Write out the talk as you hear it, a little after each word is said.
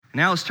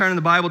Now let's turn in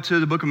the Bible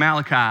to the book of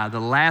Malachi, the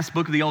last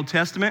book of the Old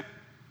Testament.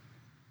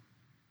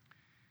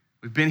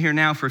 We've been here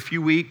now for a few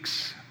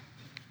weeks.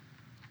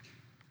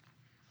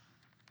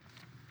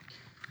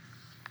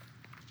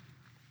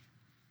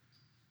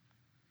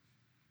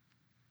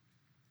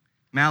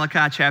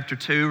 Malachi chapter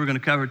 2, we're going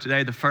to cover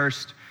today the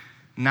first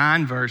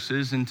 9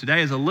 verses, and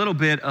today is a little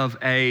bit of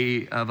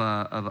a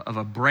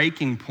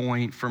breaking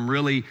point from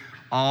really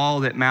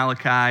all that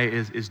Malachi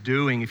is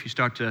doing if you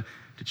start to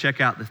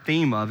check out the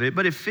theme of it,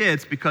 but it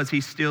fits because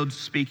he's still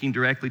speaking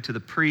directly to the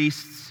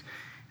priests,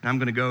 and I'm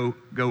going to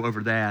go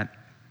over that.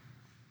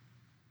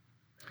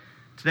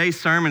 Today's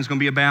sermon is going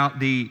to be about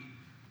the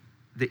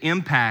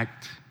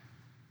impact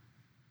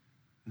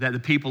that the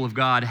people of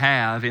God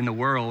have in the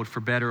world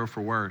for better or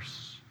for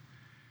worse.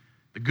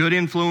 The good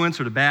influence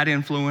or the bad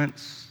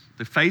influence,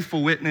 the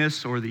faithful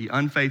witness or the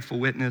unfaithful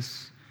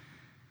witness.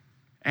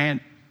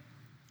 And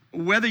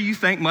whether you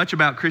think much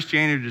about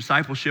Christianity or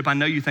discipleship, I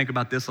know you think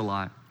about this a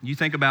lot. You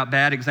think about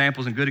bad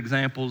examples and good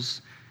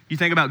examples. You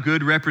think about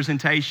good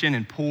representation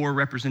and poor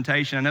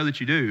representation. I know that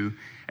you do.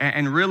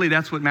 And really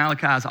that's what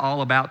Malachi is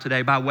all about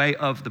today by way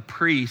of the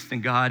priest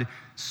and God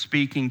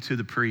speaking to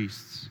the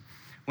priests.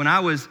 When I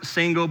was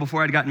single,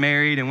 before I'd gotten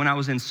married, and when I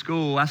was in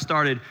school, I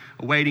started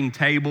waiting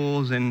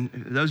tables. And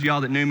those of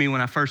y'all that knew me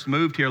when I first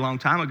moved here a long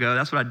time ago,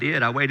 that's what I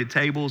did. I waited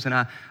tables, and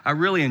I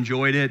really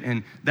enjoyed it.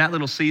 And that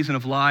little season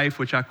of life,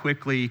 which I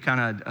quickly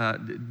kind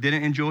of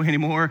didn't enjoy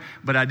anymore,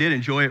 but I did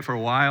enjoy it for a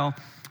while,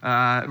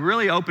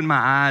 really opened my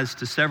eyes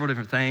to several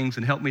different things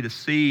and helped me to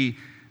see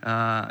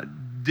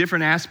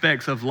different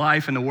aspects of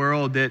life in the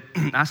world that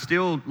I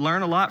still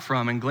learn a lot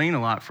from and glean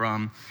a lot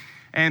from.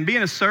 And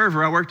being a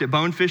server, I worked at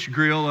Bonefish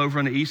Grill over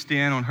on the East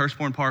End on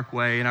Hurstbourne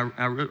Parkway, and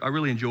I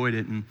really enjoyed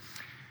it. And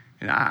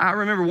I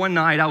remember one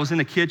night I was in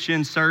the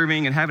kitchen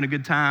serving and having a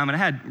good time, and I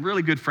had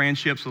really good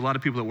friendships with a lot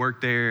of people that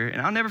worked there.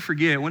 And I'll never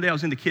forget, one day I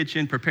was in the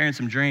kitchen preparing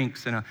some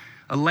drinks, and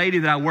a lady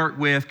that I worked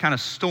with kind of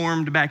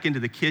stormed back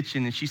into the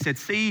kitchen, and she said,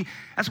 "See,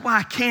 that's why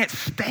I can't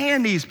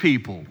stand these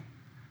people.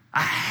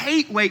 I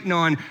hate waiting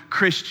on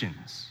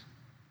Christians."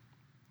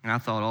 And I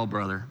thought, oh,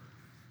 brother.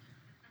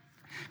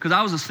 Because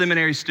I was a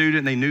seminary student,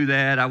 and they knew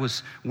that. I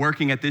was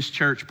working at this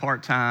church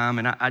part-time,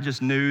 and I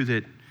just knew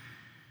that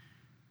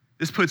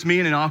this puts me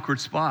in an awkward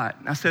spot.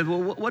 And I said,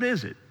 well, what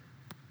is it?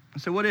 I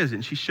said, what is it?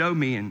 And she showed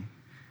me, and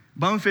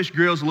Bonefish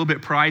Grill is a little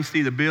bit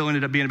pricey. The bill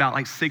ended up being about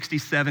like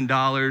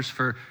 $67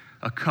 for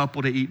a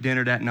couple to eat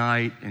dinner that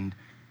night. And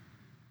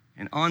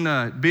on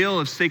the bill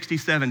of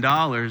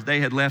 $67,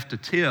 they had left a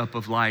tip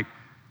of like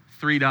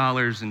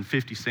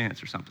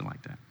 $3.50 or something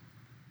like that.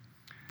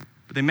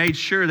 But they made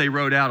sure they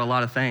wrote out a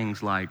lot of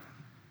things like,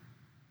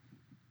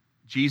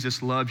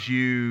 Jesus loves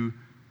you,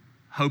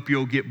 hope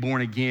you'll get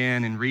born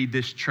again, and read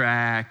this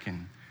track.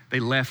 And they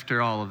left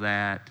her all of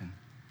that. And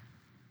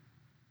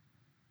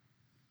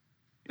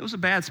it was a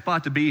bad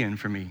spot to be in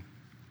for me.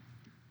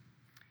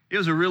 It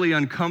was a really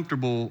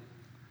uncomfortable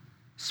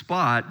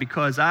spot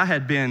because I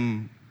had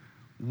been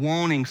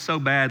wanting so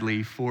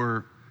badly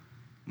for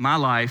my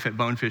life at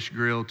Bonefish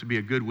Grill to be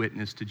a good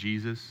witness to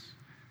Jesus.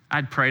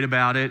 I'd prayed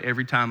about it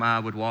every time I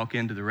would walk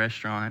into the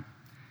restaurant.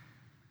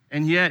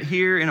 And yet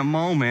here in a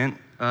moment,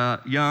 a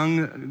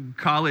young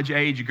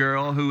college-age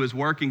girl who was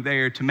working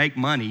there to make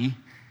money,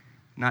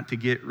 not to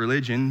get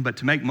religion, but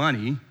to make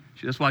money,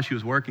 that's why she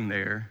was working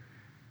there,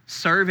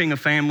 serving a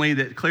family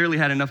that clearly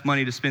had enough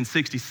money to spend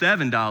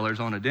 $67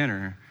 on a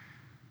dinner,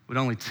 would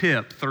only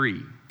tip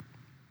 $3,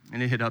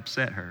 and it had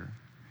upset her.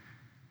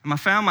 And I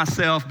found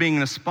myself being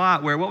in a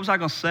spot where what was I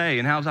going to say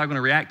and how was I going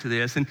to react to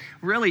this? And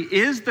really,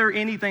 is there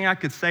anything I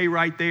could say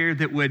right there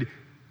that would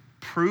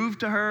prove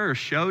to her or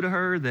show to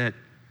her that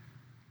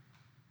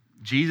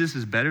Jesus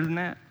is better than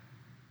that?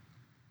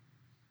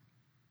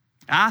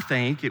 I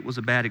think it was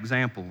a bad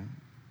example.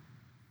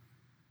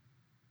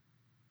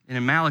 And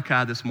in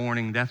Malachi this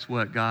morning, that's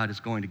what God is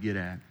going to get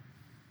at.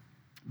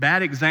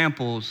 Bad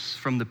examples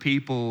from the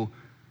people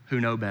who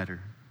know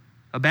better.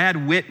 A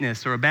bad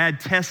witness or a bad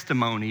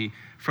testimony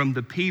from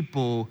the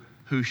people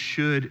who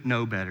should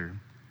know better.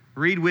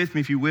 Read with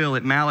me, if you will,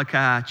 at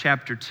Malachi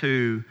chapter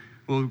 2.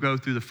 We'll go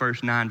through the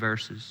first 9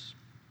 verses.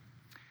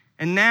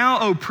 And now,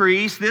 O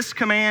priest, this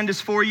command is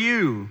for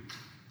you.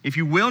 If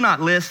you will not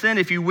listen,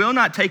 if you will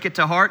not take it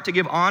to heart to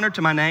give honor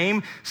to my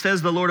name,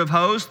 says the Lord of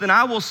hosts, then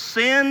I will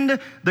send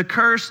the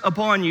curse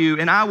upon you,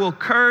 and I will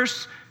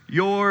curse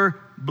your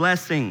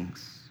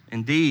blessings.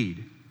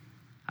 Indeed,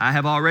 I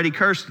have already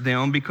cursed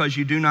them because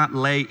you do not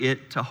lay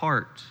it to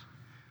heart.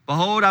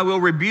 Behold, I will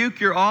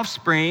rebuke your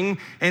offspring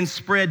and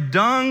spread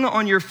dung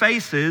on your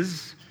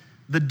faces,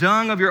 the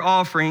dung of your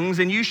offerings,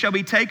 and you shall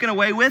be taken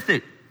away with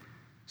it.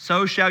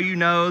 So shall you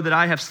know that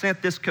I have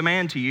sent this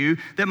command to you,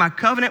 that my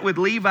covenant with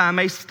Levi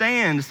may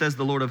stand, says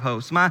the Lord of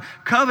hosts. My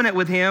covenant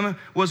with him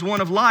was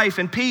one of life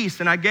and peace,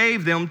 and I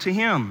gave them to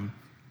him.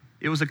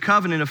 It was a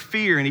covenant of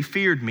fear, and he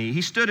feared me.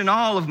 He stood in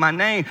awe of my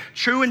name.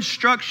 True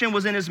instruction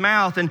was in his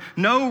mouth, and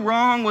no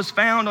wrong was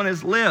found on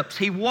his lips.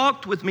 He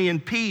walked with me in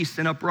peace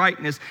and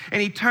uprightness,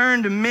 and he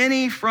turned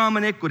many from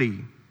iniquity.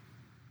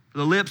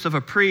 The lips of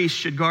a priest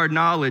should guard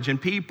knowledge,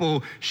 and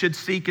people should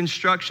seek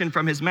instruction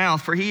from his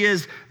mouth, for he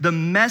is the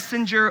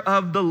messenger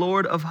of the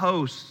Lord of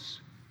hosts.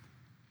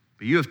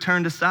 But you have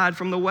turned aside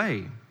from the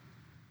way.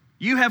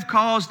 You have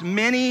caused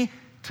many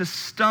to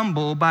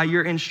stumble by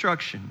your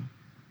instruction.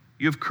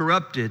 You have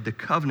corrupted the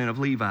covenant of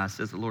Levi,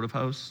 says the Lord of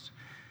hosts.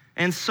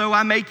 And so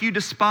I make you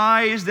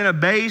despised and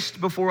abased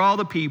before all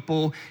the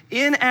people,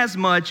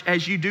 inasmuch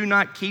as you do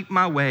not keep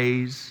my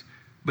ways,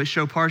 but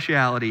show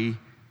partiality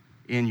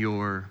in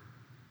your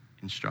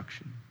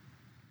instruction.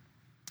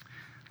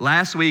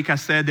 Last week I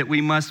said that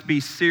we must be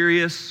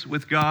serious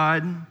with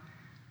God.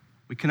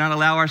 We cannot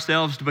allow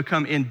ourselves to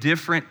become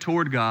indifferent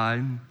toward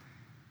God,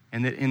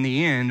 and that in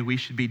the end we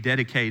should be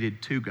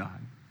dedicated to God.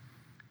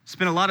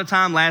 Spent a lot of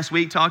time last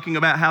week talking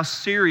about how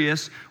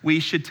serious we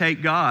should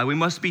take God. We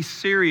must be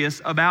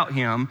serious about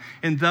him.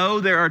 And though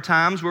there are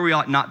times where we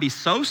ought not be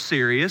so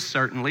serious,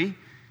 certainly,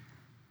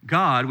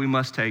 God we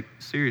must take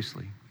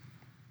seriously.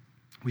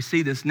 We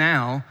see this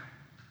now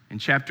in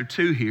chapter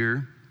 2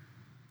 here,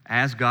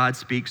 as God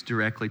speaks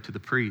directly to the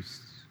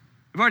priests.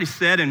 We've already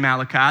said in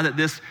Malachi that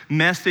this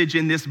message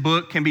in this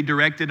book can be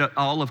directed at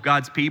all of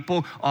God's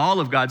people. All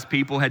of God's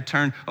people had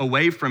turned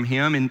away from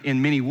him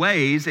in many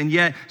ways, and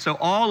yet, so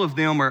all of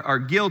them are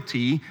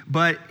guilty,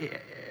 but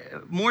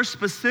more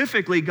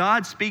specifically,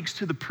 God speaks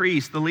to the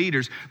priests, the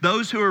leaders,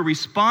 those who are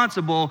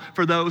responsible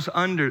for those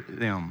under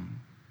them.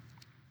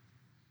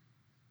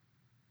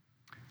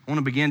 I want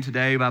to begin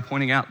today by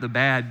pointing out the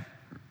bad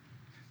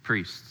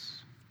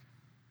priests,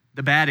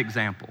 the bad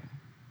example,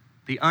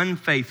 the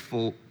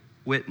unfaithful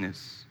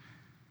witness,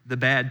 the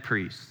bad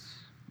priests.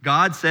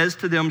 God says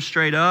to them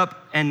straight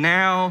up, and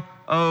now,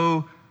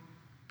 O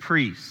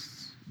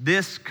priests,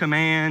 this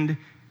command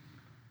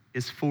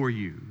is for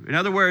you. In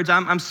other words,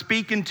 I'm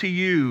speaking to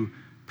you,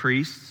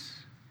 priests.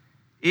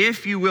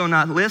 If you will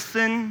not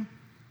listen,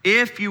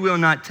 if you will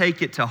not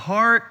take it to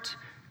heart,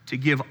 to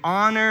give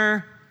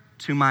honor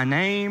to my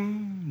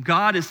name,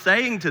 God is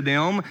saying to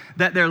them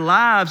that their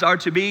lives are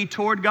to be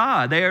toward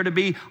God. They are to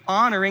be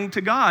honoring to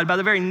God. By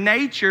the very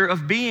nature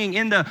of being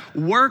in the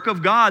work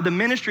of God, the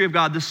ministry of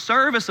God, the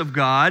service of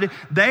God,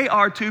 they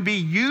are to be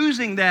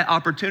using that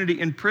opportunity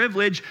and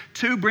privilege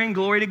to bring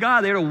glory to God.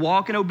 They are to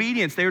walk in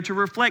obedience. They are to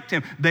reflect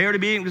him. They are to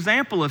be an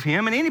example of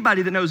him. And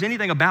anybody that knows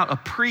anything about a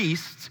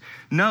priest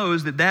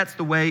knows that that's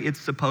the way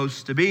it's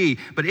supposed to be.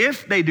 But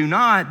if they do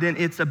not, then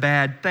it's a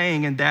bad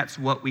thing, and that's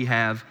what we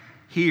have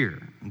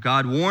here.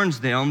 God warns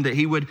them that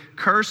he would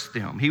curse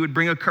them. He would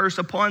bring a curse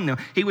upon them.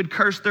 He would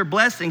curse their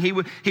blessing. He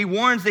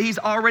warns that he has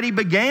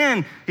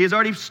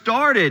already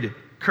started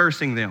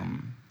cursing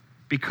them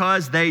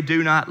because they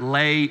do not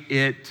lay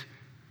it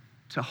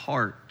to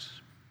heart.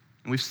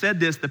 And we've said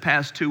this the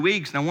past 2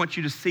 weeks, and I want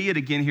you to see it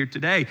again here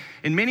today.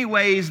 In many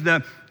ways,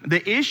 the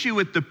issue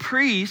with the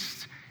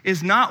priests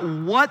is not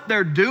what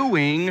they're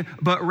doing,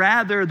 but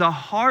rather the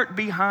heart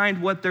behind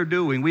what they're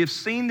doing. We have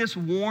seen this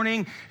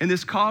warning and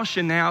this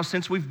caution now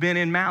since we've been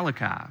in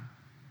Malachi.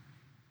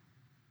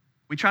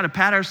 We try to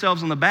pat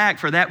ourselves on the back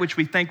for that which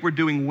we think we're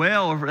doing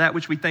well or for that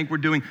which we think we're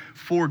doing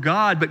for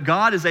God, but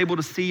God is able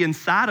to see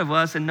inside of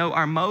us and know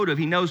our motive.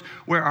 He knows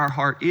where our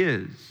heart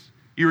is.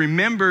 You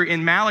remember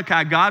in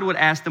Malachi, God would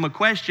ask them a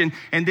question,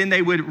 and then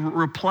they would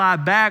reply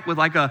back with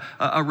like a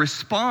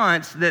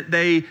response that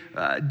they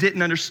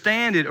didn't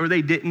understand it or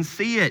they didn't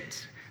see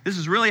it. This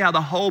is really how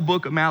the whole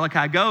book of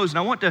Malachi goes, and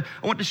I want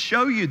to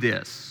show you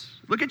this.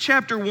 Look at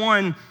chapter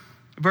 1,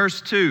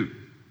 verse 2.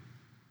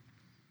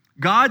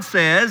 God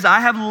says, I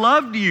have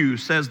loved you,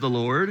 says the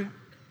Lord,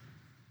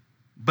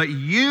 but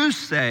you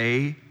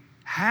say,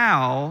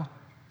 how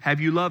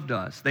have you loved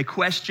us? They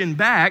question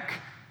back,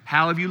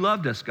 how have you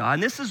loved us, God?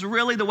 And this is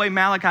really the way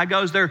Malachi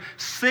goes. There are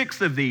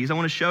 6 of these I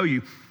want to show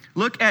you.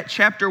 Look at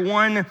chapter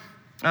 1,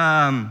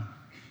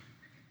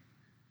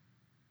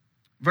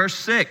 verse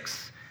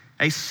 6.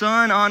 A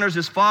son honors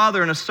his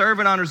father and a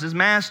servant honors his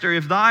master.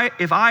 If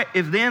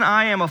then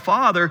I am a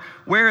father,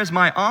 where is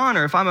my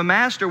honor? If I'm a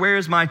master, where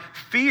is my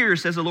fear,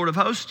 says the Lord of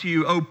hosts to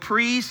you, O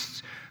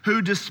priests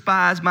who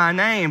despise my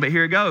name. But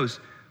here it goes.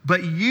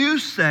 But you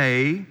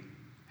say,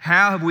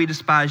 how have we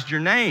despised your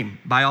name?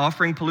 By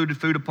offering polluted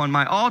food upon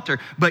my altar.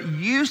 But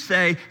you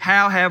say,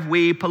 how have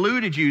we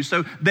polluted you?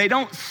 So they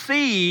don't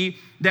see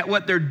that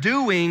what they're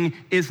doing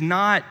is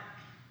not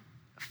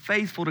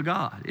faithful to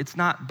God. It's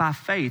not by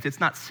faith. It's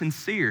not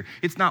sincere.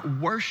 It's not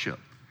worship.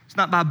 It's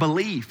not by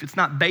belief. It's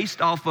not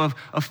based off of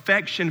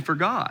affection for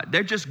God.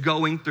 They're just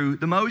going through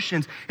the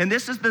motions. And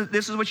this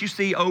is what you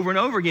see over and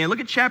over again. Look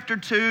at chapter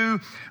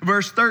 2,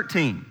 verse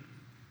 13.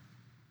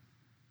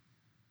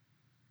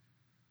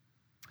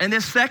 And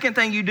this second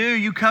thing you do,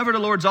 you cover the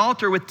Lord's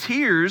altar with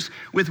tears,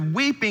 with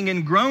weeping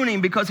and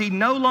groaning, because he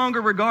no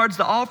longer regards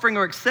the offering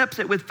or accepts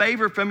it with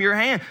favor from your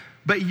hand.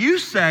 But you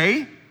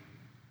say,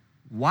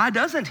 why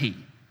doesn't he?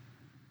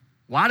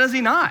 Why does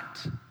he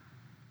not?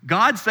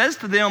 God says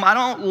to them, I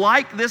don't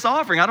like this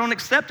offering. I don't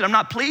accept it. I'm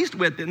not pleased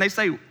with it. And they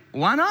say,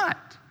 why not?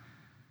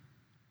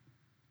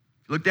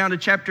 Look down to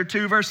chapter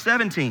 2, verse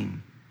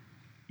 17.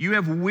 You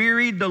have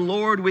wearied the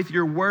Lord with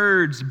your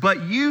words,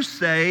 but you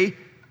say,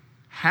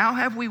 how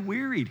have we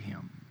wearied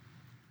him?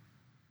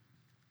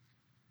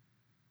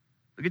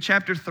 Look at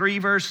chapter 3,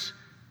 verse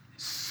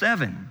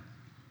 7.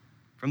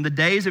 From the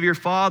days of your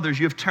fathers,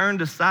 you have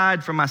turned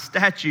aside from my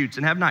statutes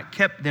and have not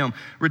kept them.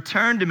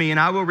 Return to me, and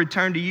I will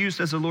return to you,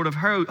 says the Lord of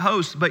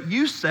hosts. But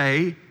you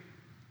say,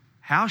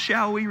 how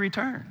shall we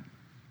return?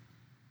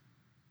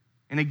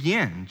 And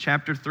again,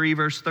 chapter 3,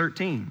 verse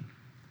 13.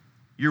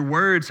 Your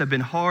words have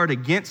been hard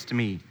against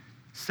me,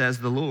 says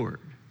the Lord.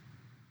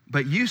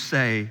 But you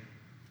say,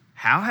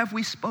 how have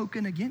we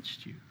spoken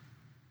against you?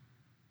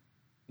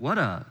 What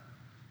a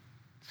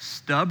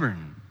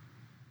stubborn,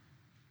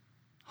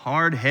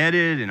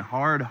 hard-headed and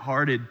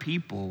hard-hearted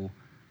people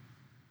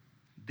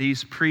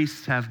these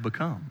priests have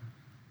become.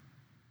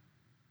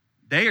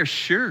 They are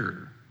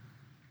sure,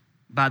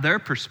 by their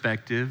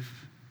perspective,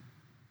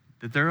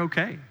 that they're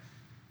okay,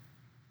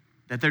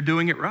 that they're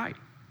doing it right.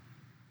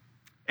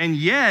 And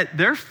yet,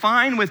 they're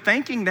fine with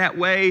thinking that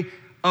way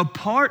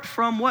apart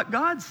from what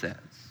God says.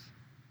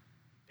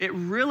 It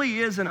really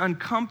is an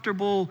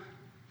uncomfortable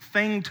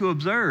thing to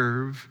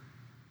observe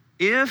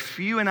if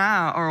you and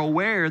I are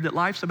aware that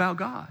life's about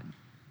God.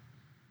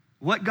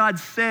 What God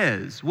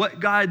says,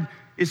 what God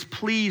is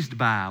pleased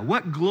by,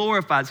 what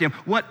glorifies him,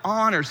 what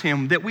honors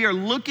him, that we are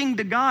looking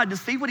to God to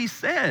see what he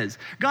says.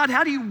 God,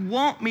 how do you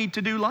want me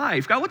to do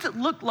life? God, what's it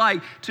look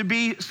like to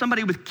be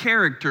somebody with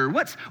character?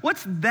 What's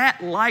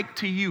that like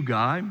to you,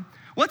 God?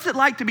 What's it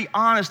like to be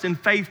honest and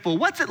faithful?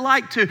 What's it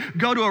like to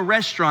go to a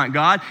restaurant,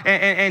 God,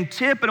 and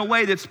tip in a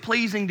way that's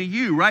pleasing to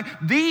you, right?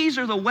 These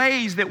are the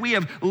ways that we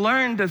have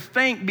learned to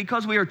think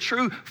because we are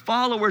true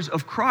followers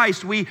of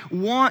Christ. We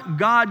want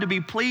God to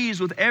be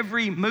pleased with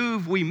every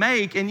move we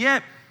make, and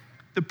yet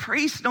the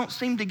priests don't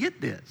seem to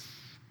get this.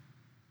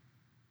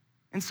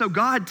 And so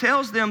God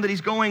tells them that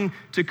he's going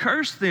to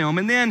curse them.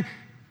 And then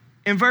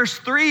in verse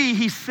 3,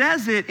 he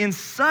says it in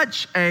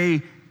such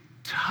a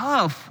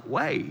tough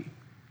way.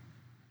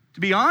 To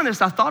be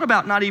honest, I thought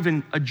about not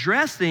even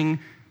addressing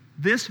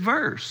this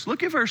verse.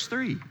 Look at verse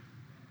 3.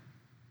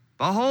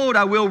 Behold,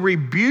 I will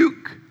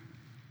rebuke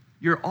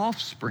your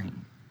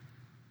offspring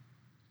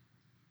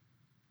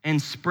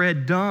and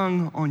spread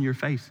dung on your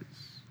faces.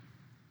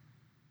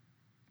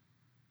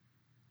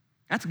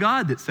 That's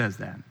God that says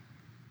that.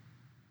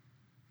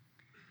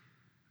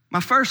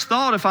 My first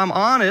thought, if I'm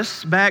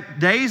honest,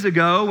 back days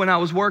ago when I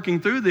was working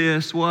through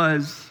this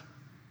was,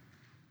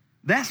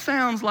 that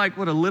sounds like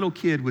what a little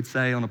kid would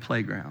say on a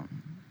playground.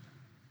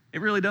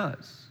 It really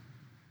does.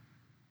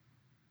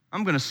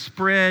 I'm going to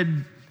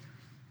spread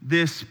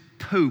this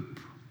poop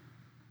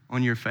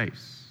on your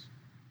face.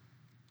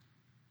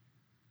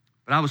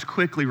 But I was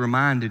quickly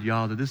reminded,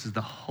 y'all, that this is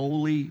the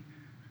holy,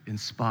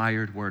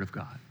 inspired Word of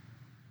God.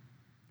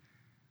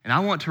 And I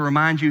want to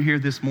remind you here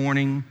this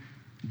morning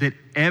that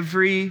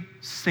every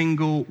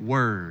single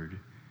word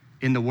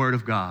in the Word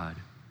of God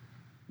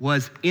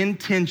was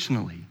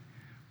intentionally,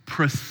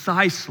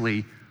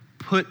 precisely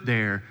put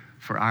there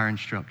for our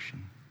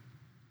instruction.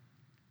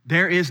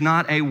 There is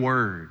not a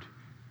word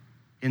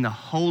in the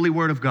holy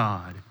Word of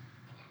God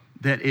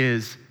that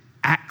is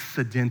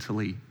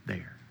accidentally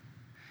there.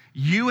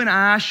 You and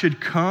I should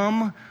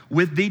come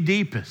with the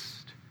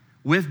deepest,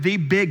 with the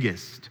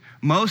biggest,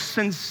 most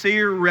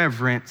sincere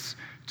reverence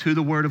to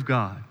the Word of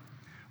God.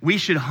 We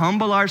should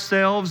humble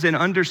ourselves in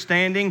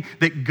understanding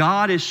that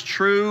God is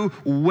true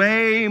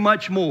way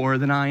much more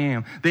than I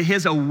am. That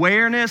his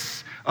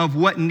awareness of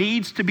what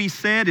needs to be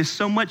said is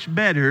so much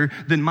better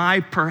than my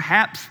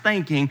perhaps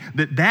thinking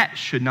that that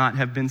should not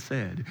have been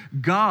said.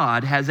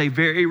 God has a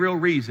very real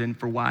reason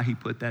for why he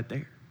put that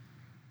there.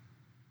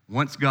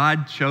 Once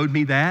God showed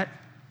me that,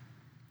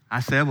 I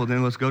said, well,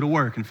 then let's go to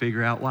work and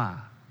figure out why.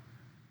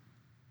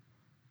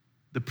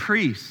 The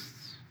priests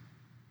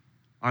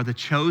are the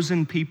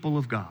chosen people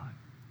of God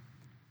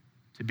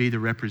to be the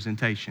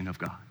representation of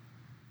God.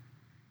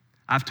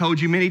 I've told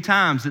you many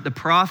times that the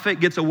prophet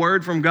gets a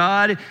word from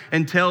God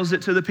and tells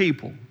it to the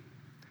people.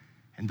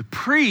 And the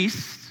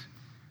priest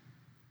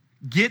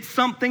gets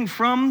something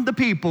from the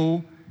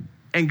people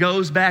and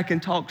goes back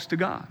and talks to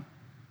God.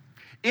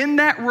 In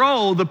that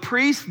role, the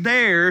priest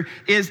there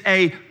is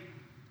a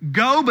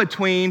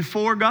go-between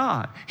for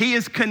God. He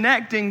is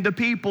connecting the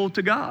people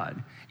to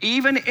God.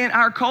 Even in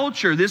our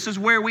culture, this is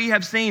where we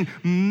have seen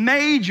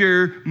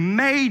major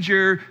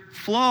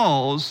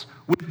flaws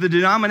with the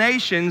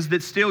denominations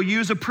that still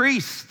use a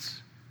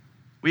priest.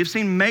 We have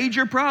seen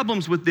major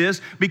problems with this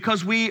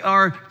because we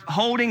are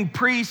holding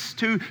priests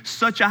to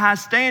such a high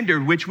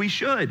standard, which we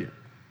should.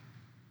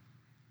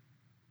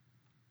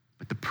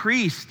 But the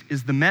priest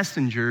is the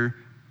messenger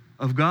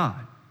of God.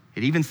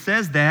 It even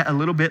says that a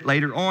little bit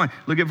later on.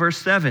 Look at verse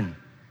 7.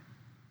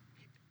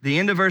 The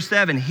end of verse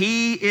 7,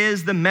 he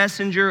is the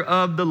messenger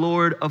of the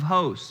Lord of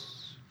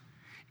hosts.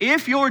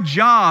 If your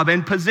job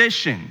and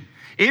position,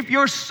 if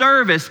your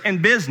service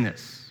and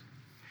business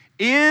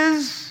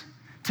is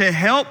to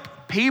help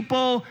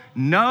people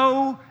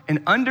know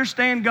and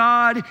understand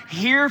God,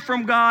 hear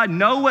from God,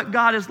 know what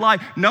God is like,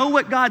 know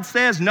what God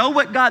says, know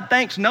what God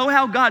thinks, know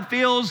how God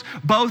feels,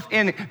 both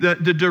in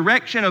the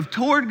direction of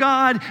toward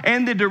God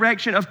and the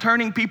direction of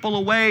turning people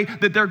away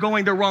that they're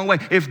going the wrong way.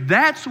 If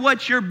that's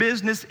what your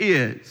business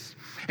is,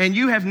 and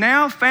you have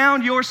now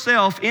found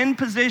yourself in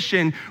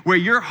position where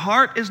your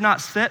heart is not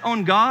set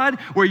on God,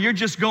 where you're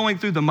just going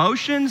through the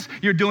motions,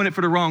 you're doing it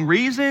for the wrong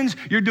reasons,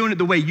 you're doing it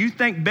the way you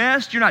think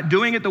best, you're not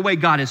doing it the way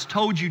God has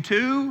told you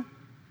to,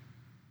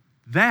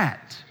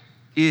 that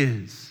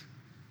is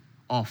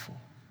awful.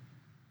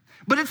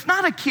 But it's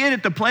not a kid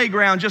at the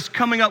playground just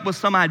coming up with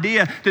some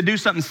idea to do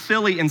something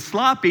silly and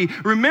sloppy.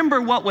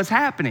 Remember what was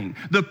happening.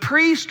 The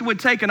priest would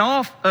take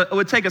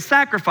a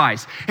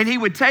sacrifice, and he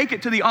would take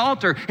it to the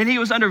altar, and he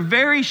was under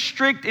very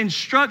strict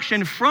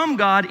instruction from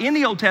God in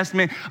the Old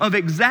Testament of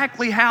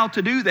exactly how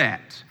to do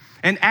that.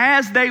 And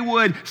as they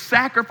would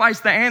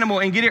sacrifice the animal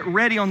and get it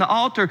ready on the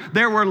altar,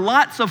 there were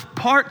lots of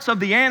parts of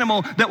the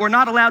animal that were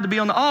not allowed to be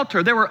on the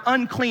altar. There were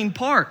unclean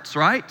parts,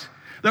 right?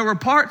 There were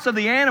parts of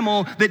the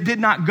animal that did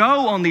not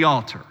go on the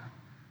altar.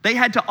 They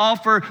had to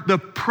offer the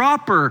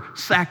proper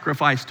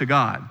sacrifice to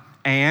God.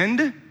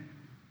 And,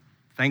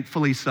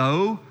 thankfully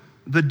so,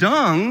 the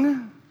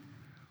dung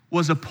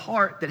was a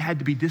part that had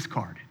to be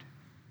discarded.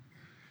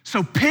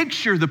 So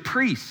picture the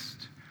priest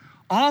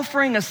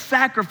offering a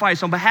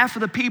sacrifice on behalf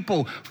of the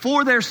people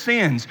for their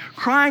sins,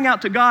 crying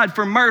out to God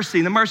for mercy.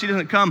 And the mercy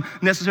doesn't come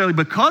necessarily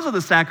because of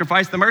the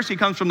sacrifice. The mercy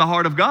comes from the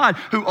heart of God,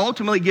 who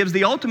ultimately gives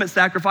the ultimate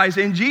sacrifice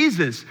in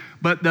Jesus.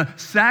 But the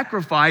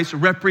sacrifice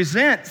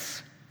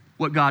represents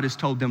what God has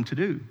told them to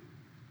do.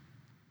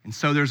 And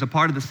so there's a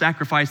part of the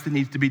sacrifice that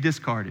needs to be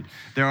discarded.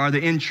 There are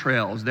the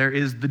entrails, there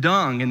is the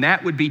dung, and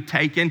that would be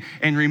taken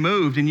and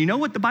removed. And you know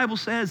what the Bible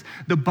says?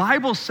 The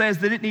Bible says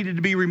that it needed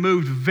to be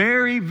removed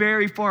very,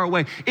 very far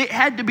away. It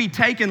had to be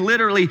taken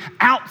literally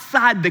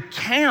outside the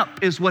camp,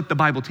 is what the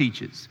Bible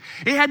teaches.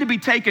 It had to be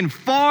taken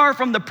far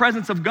from the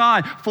presence of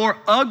God, for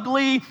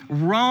ugly,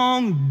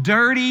 wrong,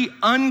 dirty,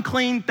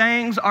 unclean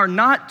things are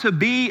not to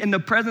be in the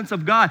presence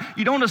of God.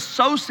 You don't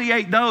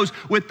associate those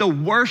with the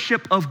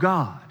worship of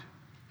God.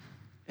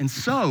 And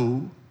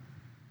so,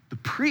 the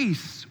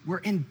priests were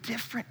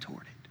indifferent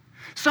toward it.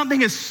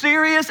 Something as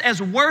serious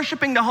as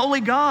worshiping the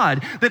holy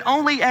God that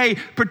only a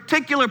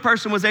particular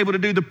person was able to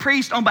do, the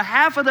priest on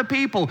behalf of the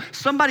people,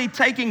 somebody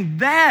taking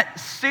that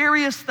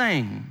serious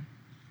thing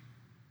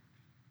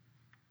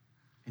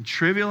and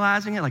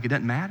trivializing it like it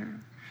doesn't matter,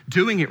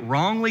 doing it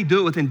wrongly,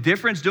 do it with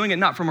indifference, doing it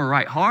not from a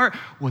right heart,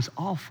 was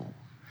awful.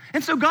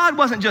 And so God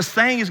wasn't just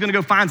saying he's going to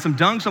go find some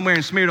dung somewhere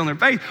and smear it on their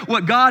face.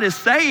 What God is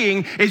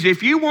saying is,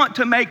 if you want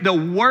to make the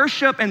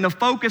worship and the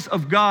focus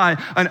of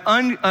God an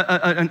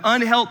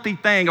unhealthy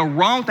thing, a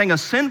wrong thing, a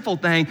sinful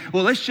thing,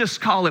 well, let's just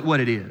call it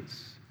what it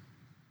is.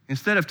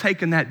 Instead of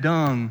taking that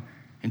dung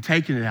and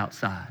taking it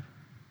outside,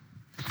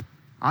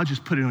 I'll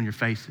just put it on your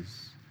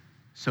faces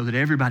so that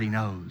everybody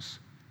knows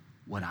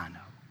what I know.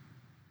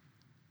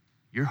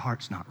 Your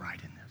heart's not right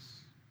in this.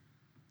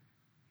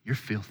 You're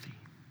filthy.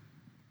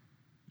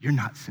 You're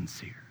not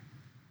sincere.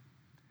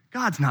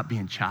 God's not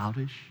being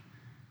childish.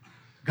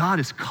 God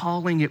is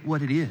calling it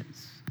what it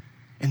is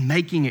and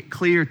making it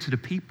clear to the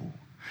people.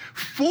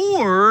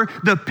 For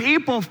the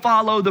people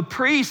follow the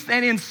priests,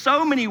 and in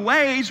so many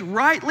ways,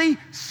 rightly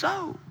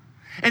so.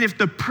 And if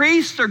the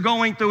priests are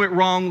going through it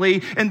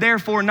wrongly and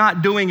therefore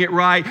not doing it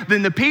right,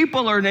 then the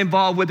people are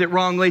involved with it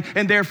wrongly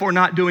and therefore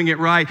not doing it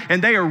right,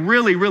 and they are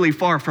really, really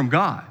far from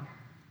God.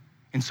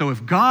 And so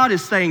if God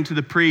is saying to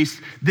the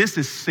priests, this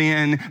is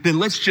sin, then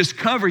let's just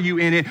cover you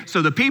in it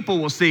so the people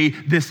will see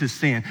this is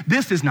sin.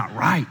 This is not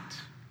right.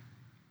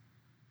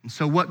 And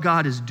so what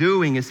God is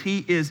doing is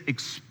he is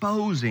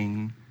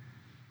exposing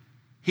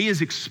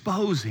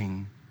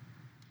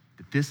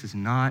that this is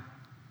not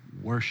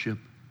worship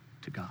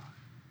to God.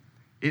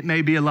 It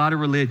may be a lot of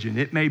religion.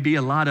 It may be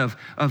a lot of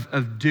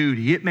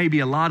duty. It may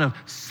be a lot of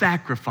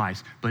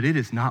sacrifice, but it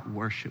is not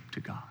worship to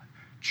God.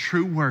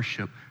 True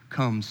worship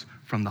comes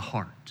from the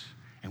heart.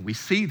 And we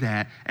see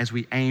that as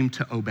we aim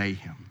to obey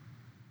him.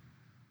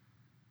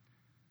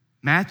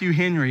 Matthew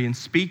Henry, in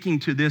speaking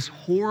to this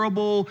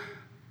horrible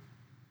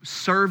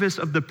service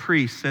of the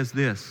priest, says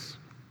this: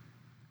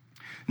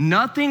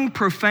 nothing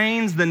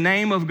profanes the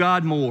name of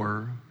God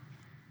more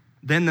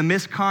than the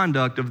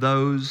misconduct of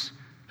those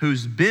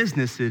whose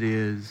business it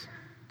is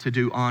to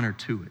do honor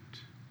to it.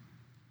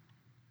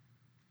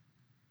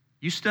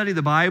 You study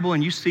the Bible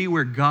and you see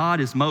where God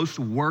is most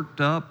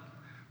worked up,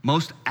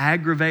 most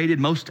aggravated,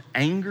 most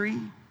angry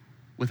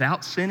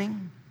without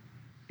sinning.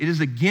 It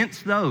is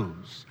against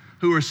those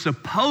who are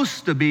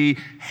supposed to be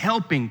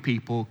helping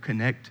people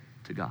connect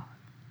to God.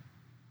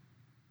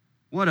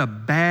 What a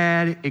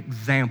bad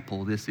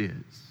example this is.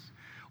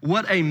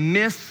 What a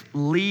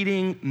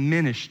misleading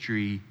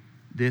ministry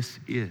this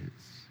is.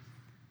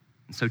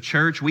 And so,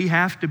 church, we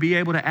have to be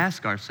able to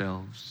ask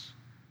ourselves,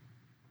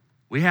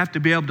 we have to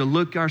be able to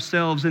look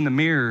ourselves in the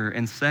mirror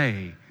and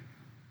say,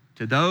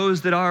 to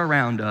those that are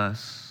around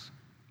us,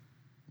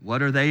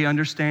 what are they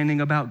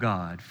understanding about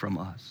God from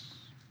us?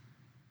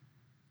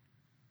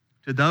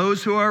 To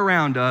those who are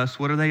around us,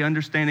 what are they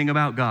understanding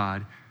about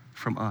God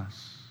from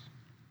us?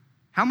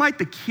 How might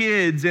the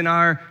kids in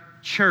our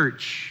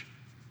church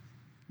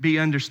be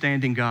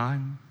understanding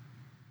God?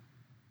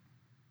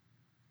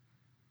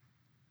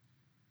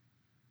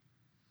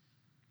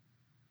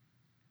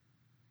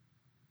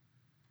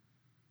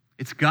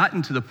 It's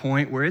gotten to the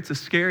point where it's a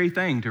scary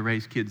thing to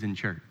raise kids in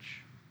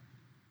church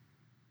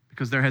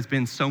because there has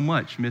been so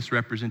much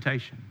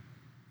misrepresentation.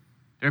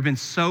 There have been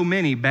so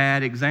many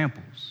bad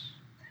examples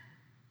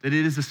that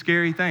it is a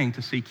scary thing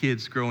to see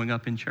kids growing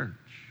up in church.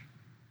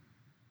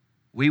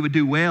 We would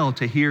do well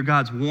to hear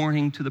God's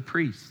warning to the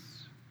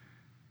priests,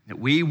 that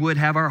we would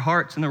have our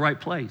hearts in the right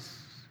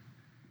place,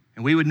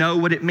 and we would know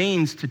what it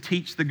means to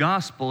teach the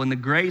gospel and the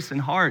grace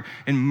and heart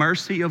and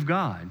mercy of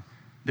God,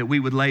 that we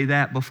would lay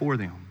that before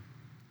them.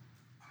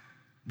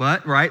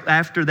 But right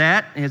after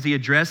that, as he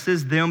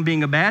addresses them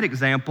being a bad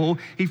example,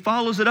 he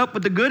follows it up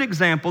with the good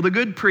example, the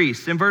good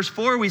priest. In verse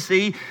 4 we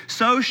see,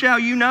 "So shall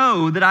you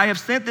know that I have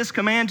sent this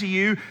command to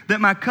you,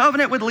 that my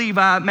covenant with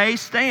Levi may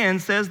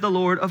stand, says the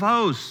Lord of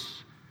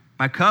hosts.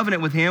 My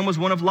covenant with him was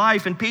one of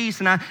life and peace,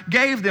 and I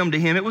gave them to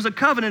him. It was a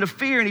covenant of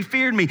fear, and he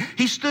feared me.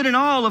 He stood in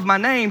awe of my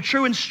name.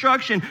 True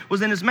instruction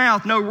was in his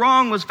mouth. No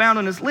wrong was found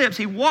on his lips.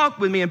 He walked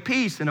with me in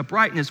peace and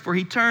uprightness, for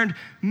he turned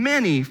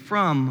many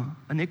from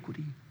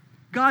iniquity."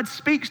 God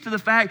speaks to the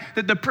fact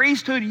that the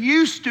priesthood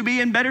used to be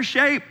in better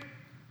shape.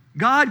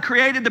 God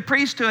created the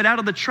priesthood out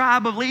of the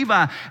tribe of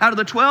Levi. Out of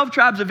the 12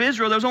 tribes of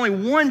Israel, there was only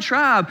one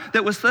tribe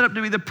that was set up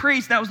to be the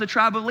priest. That was the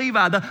tribe of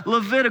Levi, the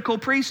Levitical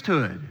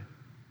priesthood.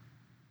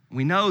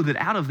 We know that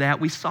out of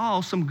that, we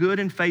saw some good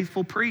and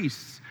faithful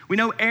priests. We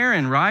know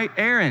Aaron, right?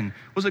 Aaron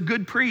was a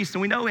good priest,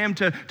 and we know him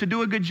to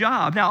do a good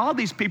job. Now, all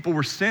these people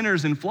were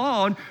sinners and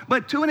flawed,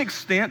 but to an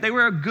extent, they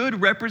were a good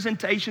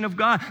representation of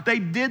God. They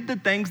did the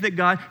things that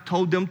God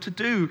told them to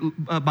do,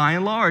 by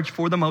and large,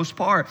 for the most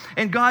part.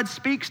 And God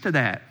speaks to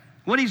that.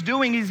 What he's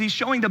doing is he's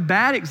showing the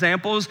bad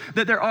examples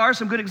that there are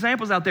some good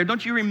examples out there.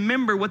 Don't you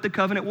remember what the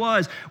covenant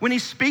was? When he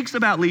speaks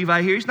about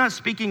Levi here, he's not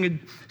speaking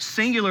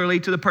singularly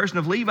to the person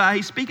of Levi.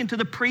 He's speaking to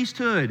the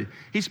priesthood.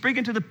 He's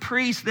speaking to the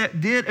priests that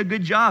did a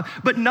good job.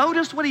 But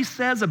notice what he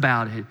says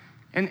about it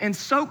and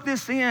soak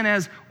this in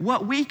as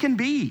what we can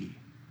be.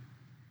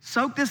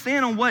 Soak this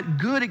in on what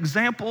good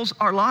examples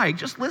are like.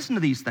 Just listen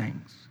to these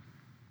things.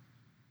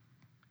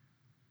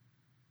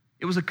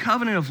 It was a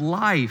covenant of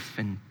life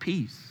and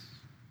peace.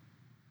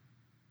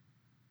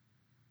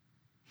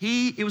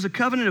 It was a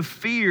covenant of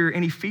fear,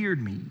 and he feared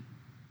me.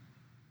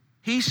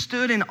 He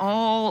stood in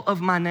awe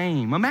of my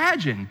name.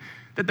 Imagine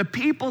that the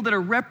people that are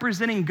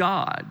representing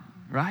God,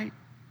 right?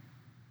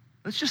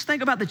 Let's just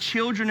think about the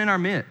children in our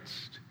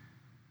midst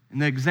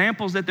and the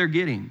examples that they're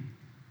getting.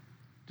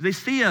 Do they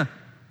see a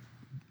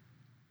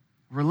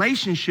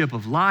relationship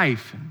of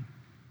life and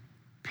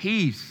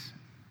peace?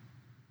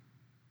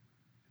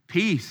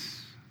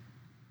 Peace.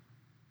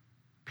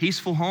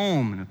 Peaceful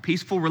home and a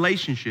peaceful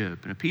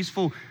relationship and a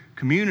peaceful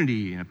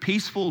community and a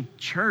peaceful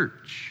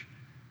church,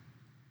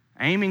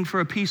 aiming for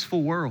a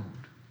peaceful world,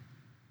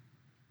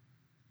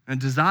 a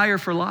desire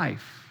for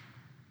life.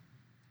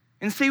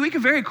 And see, we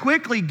can very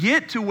quickly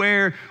get to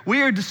where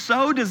we are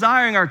so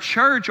desiring our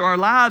church or our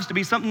lives to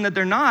be something that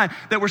they're not,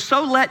 that we're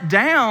so let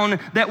down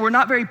that we're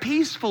not very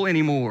peaceful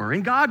anymore.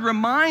 And God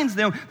reminds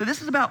them that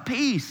this is about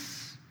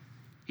peace.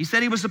 He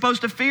said he was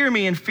supposed to fear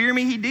me, and fear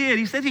me he did.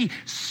 He said he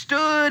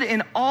stood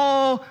in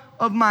awe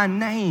of my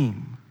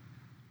name.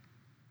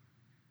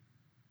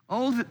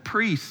 Oh, that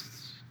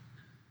priests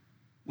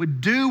would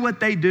do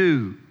what they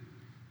do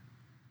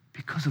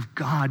because of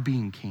God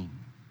being king.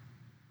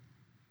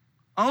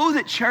 Oh,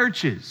 that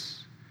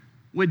churches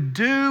would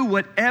do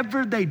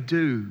whatever they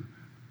do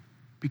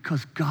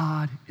because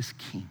God is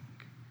king,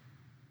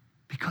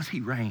 because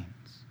he reigns,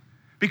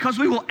 because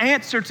we will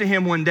answer to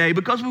him one day,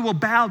 because we will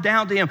bow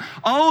down to him.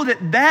 Oh,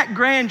 that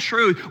grand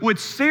truth would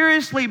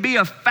seriously be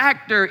a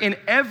factor in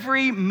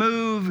every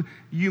move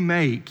you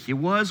make. It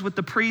was with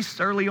the priests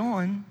early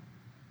on.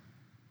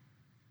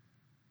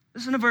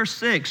 Listen to verse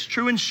 6.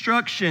 True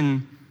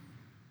instruction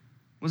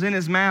was in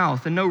his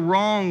mouth, and no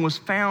wrong was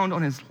found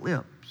on his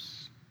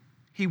lips.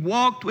 He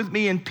walked with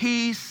me in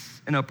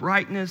peace and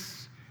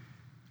uprightness,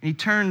 and he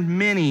turned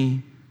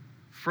many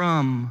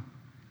from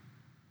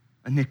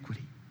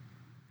iniquity.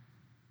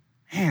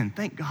 Man,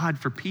 thank God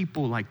for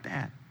people like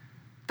that.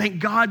 Thank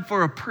God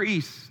for a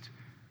priest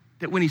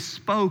that when he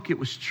spoke, it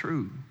was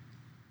true.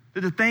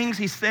 That the things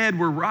he said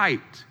were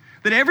right.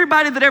 That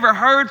everybody that ever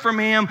heard from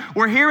him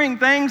were hearing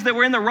things that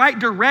were in the right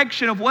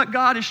direction of what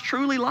God is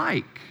truly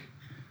like.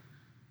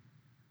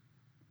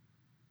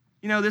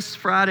 You know, this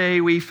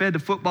Friday we fed the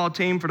football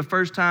team for the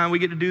first time. We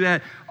get to do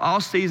that all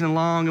season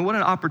long, and what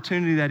an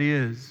opportunity that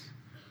is.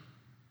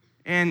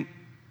 And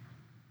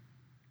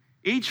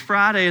each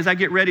Friday as I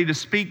get ready to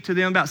speak to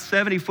them, about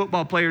 70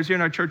 football players here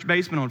in our church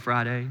basement on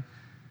Friday,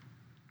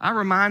 I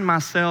remind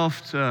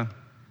myself to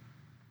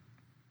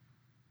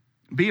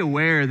be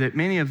aware that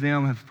many of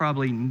them have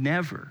probably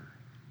never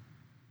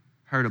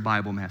heard a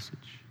Bible message.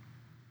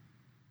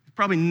 They've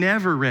probably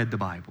never read the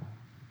Bible.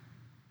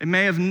 They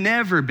may have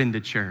never been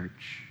to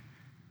church.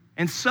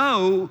 And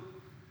so,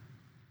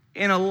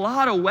 in a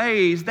lot of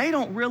ways, they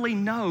don't really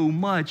know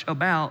much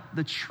about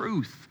the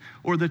truth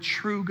or the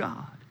true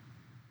God.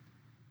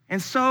 And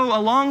so,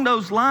 along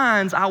those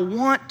lines, I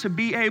want to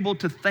be able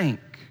to think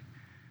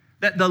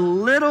that the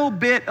little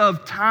bit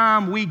of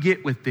time we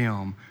get with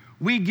them,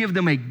 we give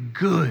them a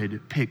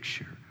good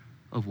picture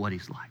of what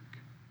he's like.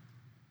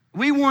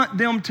 We want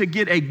them to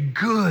get a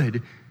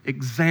good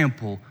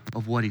example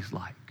of what he's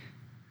like.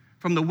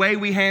 From the way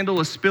we handle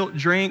a spilt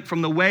drink,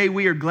 from the way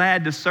we are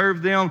glad to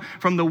serve them,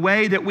 from the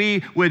way that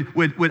we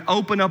would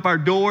open up our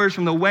doors,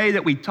 from the way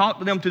that we talk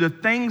to them, to the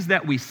things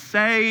that we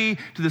say,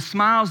 to the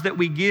smiles that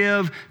we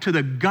give, to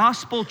the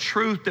gospel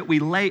truth that we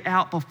lay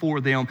out before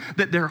them,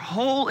 that their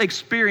whole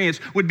experience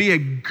would be a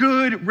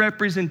good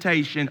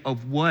representation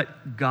of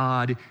what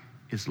God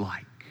is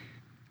like.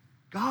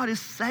 God is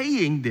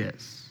saying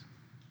this.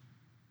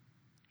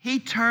 He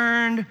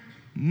turned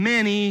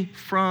many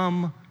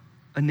from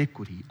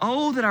iniquity.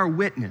 Oh, that our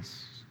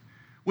witness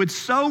would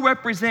so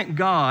represent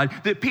God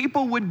that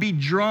people would be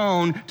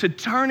drawn to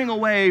turning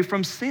away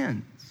from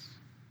sins.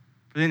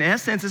 But in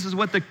essence, this is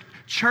what the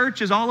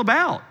church is all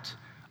about.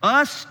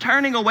 Us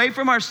turning away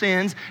from our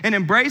sins and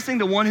embracing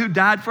the one who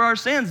died for our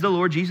sins, the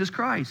Lord Jesus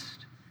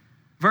Christ.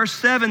 Verse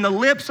 7, the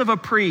lips of a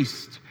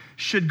priest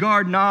should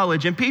guard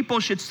knowledge, and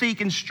people should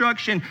seek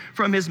instruction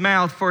from his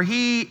mouth, for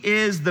he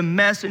is the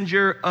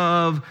messenger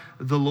of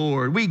the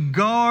Lord. We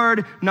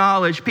guard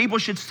knowledge. People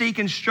should seek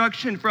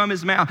instruction from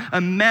his mouth, a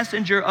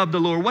messenger of the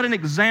Lord. What an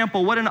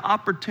example, what an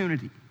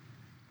opportunity.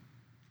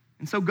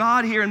 And so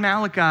God here in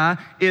Malachi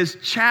is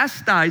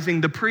chastising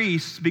the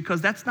priests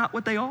because that's not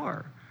what they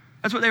are.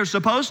 That's what they were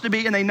supposed to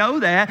be, and they know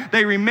that.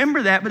 They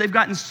remember that, but they've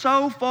gotten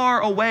so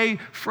far away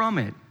from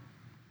it.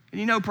 And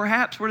you know,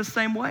 perhaps we're the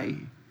same way.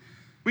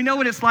 We know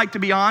what it's like to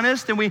be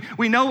honest, and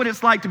we know what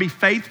it's like to be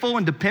faithful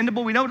and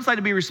dependable. We know what it's like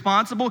to be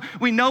responsible.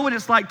 We know what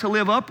it's like to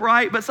live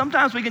upright, but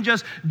sometimes we can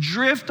just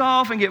drift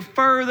off and get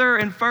further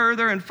and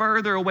further and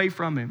further away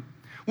from him.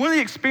 One of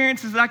the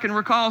experiences that I can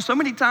recall so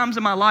many times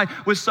in my life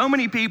with so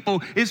many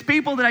people is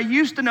people that I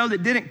used to know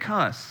that didn't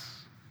cuss.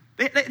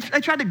 They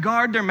tried to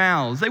guard their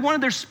mouths. They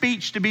wanted their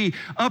speech to be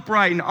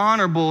upright and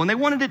honorable, and they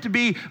wanted it to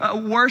be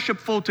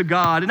worshipful to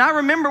God. And I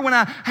remember when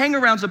I hang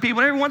around some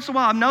people, every once in a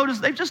while I've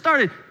noticed they've just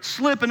started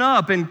slipping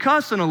up and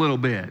cussing a little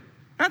bit. And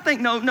I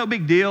think, no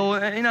big deal.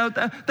 You know,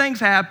 things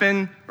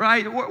happen,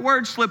 right?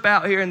 Words slip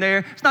out here and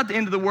there. It's not the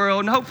end of the world,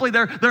 and hopefully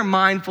they're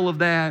mindful of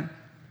that.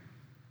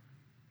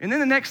 And then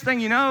the next thing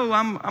you know,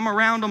 I'm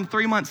around them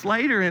 3 months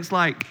later, and it's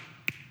like,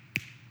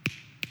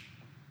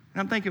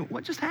 and I'm thinking,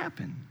 what just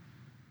happened?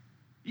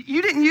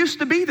 You didn't used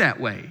to be that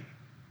way.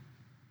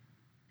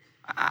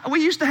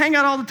 We used to hang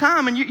out all the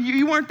time, and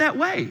you weren't that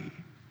way.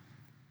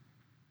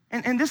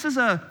 And this is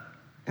an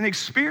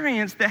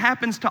experience that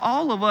happens to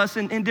all of us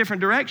in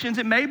different directions.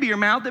 It may be your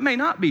mouth, it may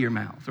not be your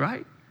mouth,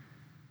 right?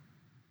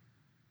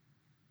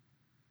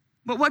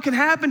 But what can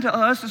happen to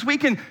us is we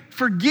can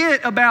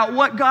forget about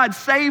what God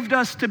saved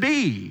us to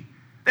be.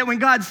 That when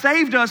God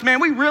saved us, man,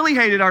 we really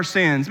hated our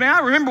sins. Man, I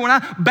remember when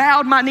I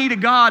bowed my knee to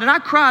God and I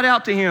cried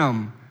out to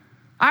him.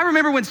 I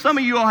remember when some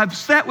of you all have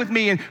sat with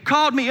me and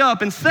called me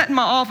up and sat in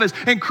my office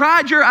and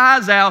cried your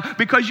eyes out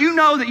because you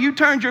know that you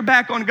turned your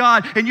back on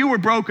God and you were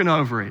broken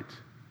over it.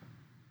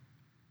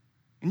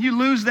 And you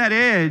lose that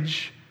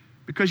edge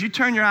because you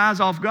turn your eyes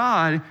off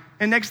God,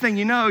 and next thing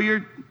you know,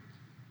 you're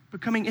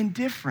becoming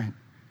indifferent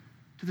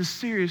to the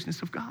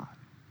seriousness of God.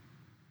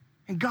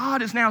 And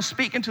God is now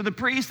speaking to the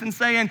priest and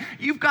saying,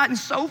 you've gotten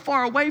so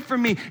far away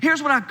from me.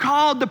 Here's what I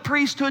called the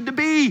priesthood to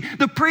be.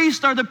 The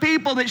priests are the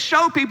people that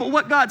show people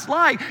what God's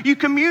like. You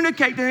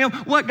communicate to him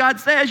what God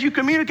says. You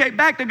communicate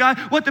back to God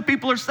what the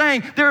people are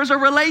saying. There is a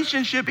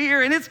relationship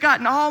here, and it's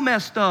gotten all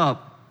messed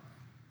up.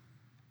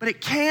 But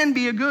it can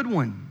be a good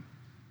one.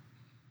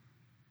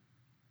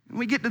 When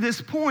we get to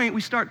this point,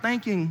 we start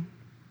thinking,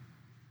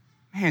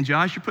 man,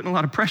 Josh, you're putting a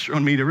lot of pressure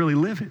on me to really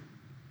live it.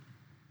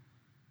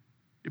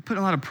 You're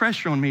putting a lot of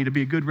pressure on me to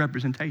be a good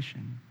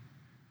representation.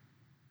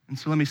 And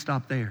so let me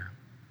stop there.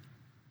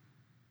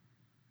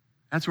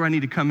 That's where I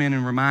need to come in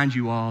and remind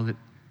you all that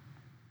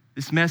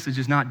this message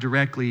is not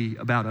directly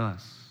about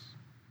us.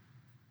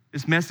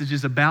 This message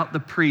is about the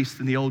priests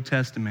in the Old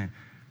Testament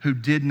who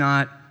did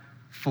not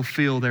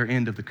fulfill their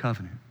end of the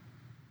covenant.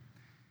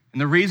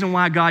 And the reason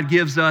why God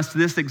gives us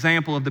this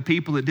example of the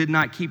people that did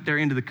not keep their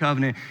end of the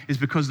covenant is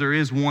because there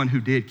is one who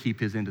did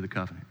keep his end of the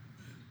covenant.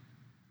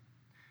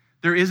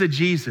 There is a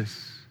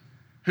Jesus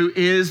who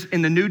is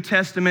in the New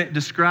Testament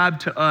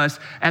described to us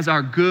as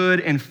our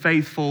good and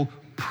faithful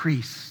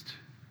priest.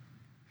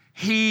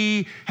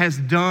 He has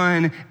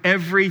done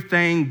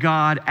everything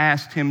God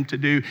asked him to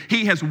do.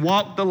 He has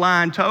walked the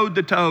line, toed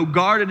the toe,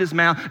 guarded his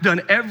mouth,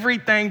 done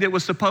everything that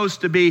was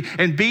supposed to be.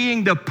 And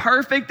being the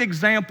perfect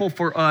example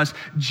for us,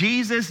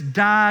 Jesus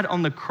died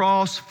on the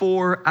cross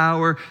for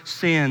our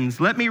sins.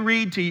 Let me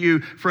read to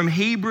you from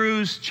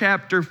Hebrews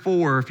chapter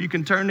 4. If you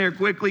can turn there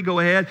quickly, go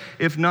ahead.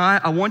 If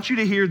not, I want you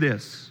to hear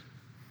this.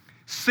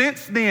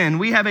 Since then,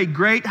 we have a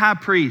great high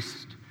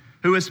priest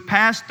who has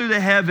passed through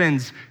the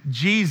heavens,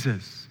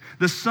 Jesus,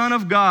 the Son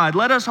of God.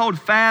 Let us hold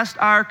fast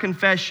our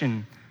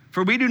confession.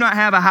 For we do not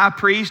have a high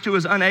priest who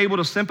is unable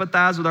to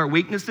sympathize with our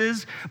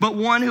weaknesses, but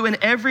one who in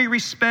every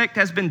respect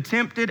has been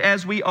tempted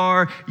as we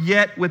are,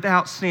 yet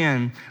without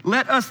sin.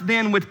 Let us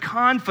then with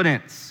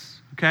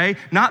confidence,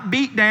 not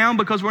beat down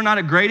because we're not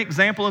a great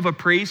example of a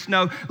priest.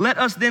 No, let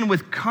us then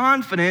with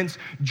confidence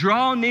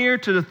draw near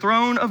to the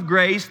throne of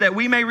grace that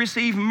we may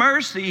receive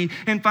mercy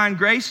and find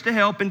grace to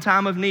help in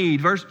time of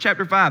need.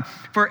 Chapter 5,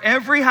 for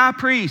every high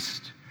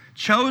priest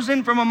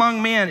chosen from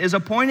among men is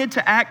appointed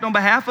to act on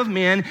behalf of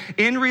men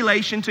in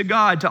relation to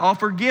God, to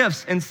offer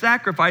gifts and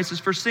sacrifices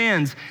for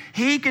sins.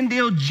 He can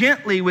deal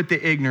gently with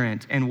the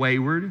ignorant and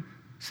wayward,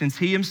 since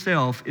he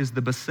himself is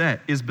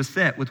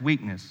beset with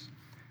weakness.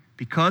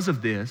 Because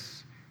of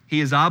this, he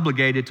is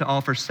obligated to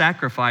offer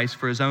sacrifice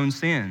for his own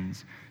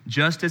sins,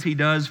 just as he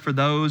does for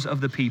those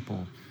of the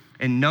people.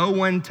 And no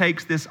one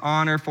takes this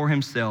honor for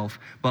himself,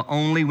 but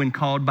only when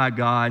called by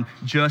God,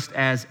 just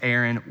as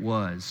Aaron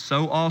was.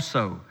 So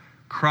also,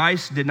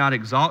 Christ did not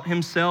exalt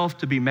himself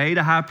to be made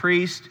a high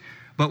priest,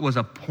 but was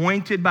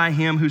appointed by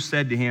him who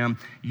said to him,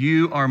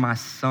 "You are my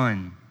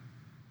son.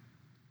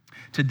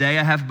 Today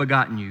I have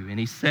begotten you." And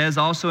he says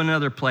also in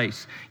another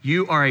place,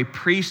 "You are a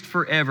priest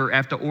forever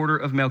after order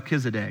of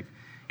Melchizedek."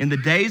 In the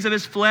days of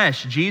his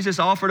flesh, Jesus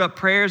offered up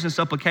prayers and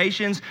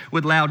supplications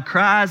with loud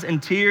cries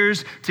and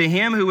tears to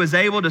him who was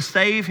able to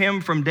save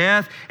him from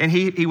death, and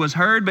he was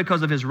heard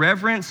because of his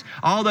reverence.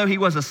 Although he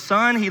was a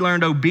son, he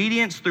learned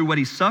obedience through what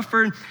he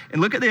suffered. And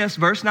look at this,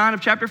 verse 9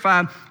 of chapter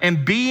 5,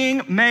 and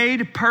being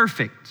made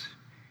perfect,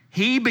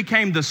 he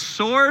became the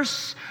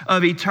source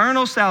of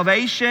eternal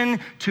salvation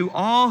to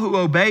all who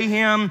obey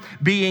him,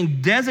 being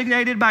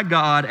designated by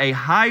God a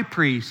high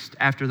priest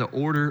after the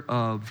order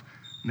of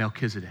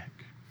Melchizedek.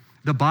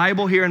 The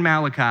Bible here in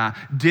Malachi,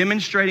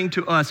 demonstrating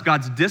to us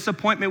God's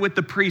disappointment with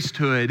the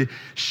priesthood,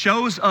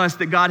 shows us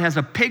that God has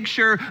a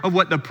picture of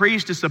what the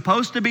priest is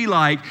supposed to be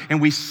like,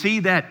 and we see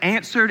that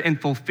answered and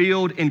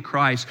fulfilled in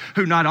Christ,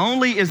 who not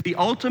only is the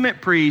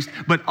ultimate priest,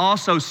 but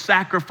also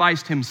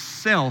sacrificed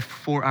himself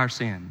for our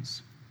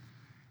sins.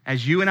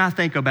 As you and I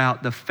think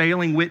about the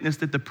failing witness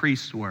that the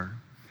priests were,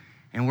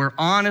 and we're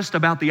honest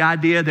about the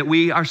idea that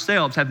we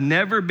ourselves have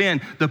never been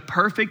the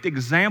perfect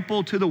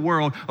example to the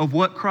world of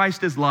what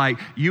Christ is like,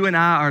 you and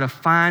I are to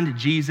find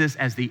Jesus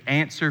as the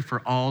answer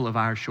for all of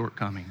our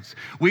shortcomings.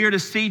 We are to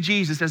see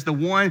Jesus as the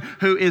one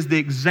who is the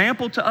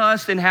example to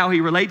us in how he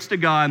relates to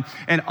God,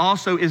 and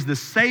also is the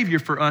Savior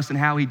for us in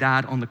how he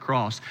died on the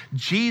cross.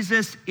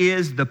 Jesus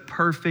is the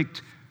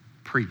perfect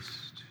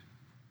priest.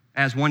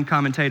 As one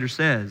commentator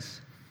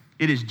says,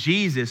 it is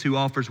Jesus who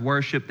offers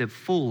worship that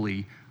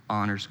fully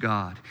honors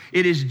God.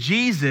 It is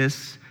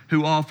Jesus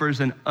who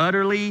offers an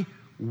utterly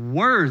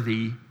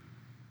worthy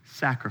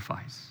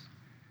sacrifice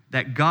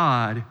that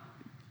God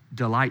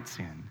delights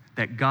in,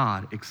 that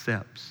God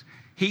accepts.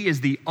 He is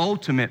the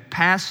ultimate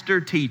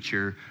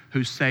pastor-teacher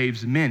who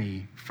saves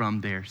many from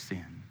their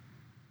sin.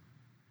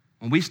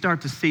 When we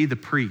start to see the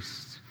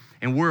priests,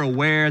 and we're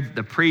aware that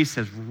the priest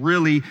has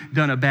really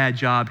done a bad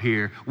job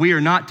here, we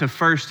are not to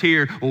first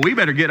hear, well, we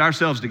better get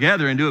ourselves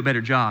together and do a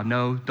better job.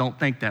 No, don't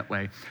think that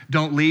way.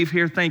 Don't leave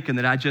here thinking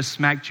that I just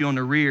smacked you on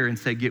the rear and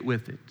said, get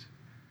with it.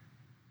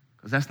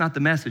 Because that's not the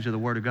message of the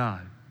Word of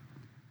God.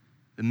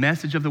 The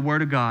message of the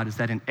Word of God is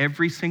that in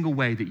every single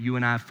way that you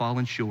and I have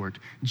fallen short,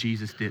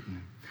 Jesus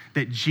didn't.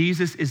 That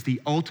Jesus is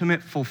the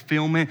ultimate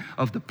fulfillment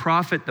of the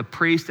prophet, the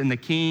priest, and the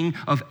king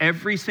of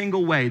every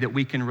single way that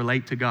we can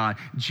relate to God.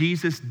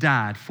 Jesus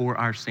died for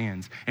our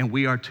sins, and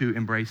we are to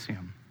embrace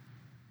him.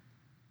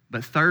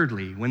 But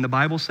thirdly, when the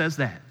Bible says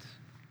that,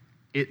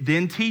 it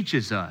then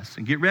teaches us,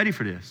 and get ready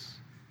for this,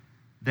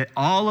 that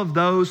all of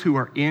those who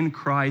are in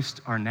Christ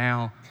are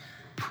now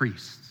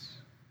priests.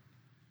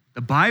 The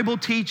Bible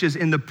teaches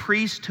in the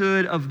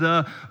priesthood of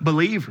the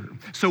believer.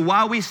 So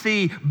while we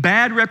see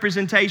bad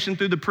representation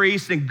through the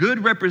priests and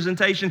good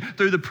representation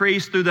through the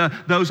priests, through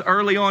those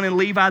early on in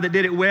Levi that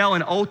did it well,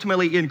 and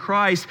ultimately in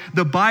Christ,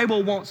 the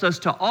Bible wants us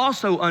to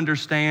also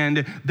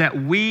understand that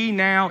we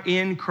now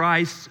in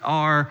Christ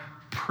are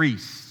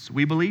priests.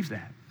 We believe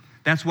that.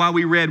 That's why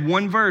we read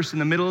one verse in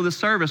the middle of the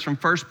service from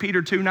 1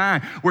 Peter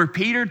 2:9, where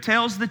Peter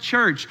tells the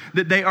church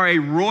that they are a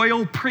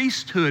royal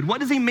priesthood.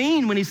 What does he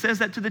mean when he says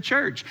that to the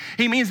church?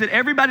 He means that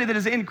everybody that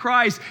is in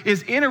Christ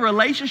is in a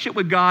relationship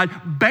with God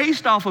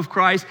based off of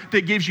Christ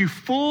that gives you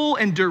full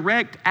and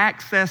direct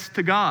access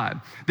to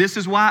God. This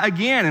is why,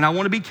 again, and I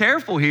want to be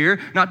careful here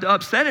not to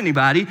upset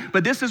anybody,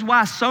 but this is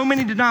why so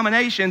many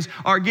denominations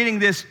are getting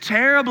this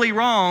terribly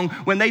wrong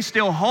when they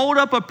still hold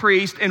up a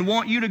priest and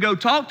want you to go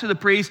talk to the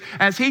priest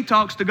as he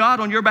talks to God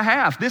on your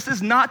behalf. This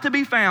is not to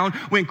be found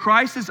when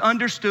Christ is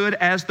understood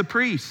as the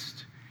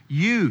priest.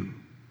 You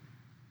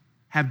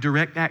have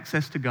direct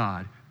access to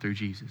God through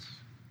Jesus.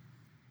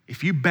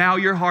 If you bow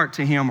your heart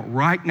to him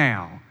right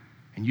now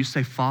and you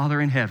say,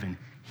 Father in heaven,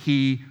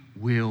 he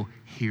will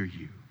hear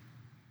you.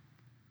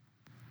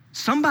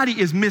 Somebody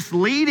is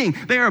misleading.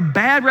 They are a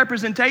bad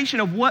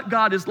representation of what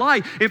God is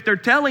like if they're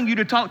telling you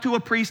to talk to a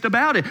priest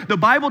about it. The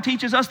Bible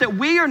teaches us that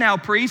we are now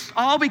priests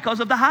all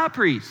because of the high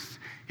priest.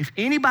 If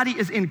anybody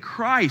is in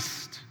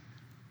Christ,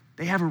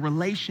 they have a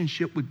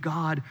relationship with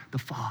God the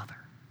Father.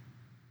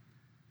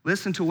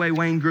 Listen to the way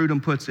Wayne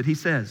Grudem puts it. He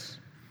says,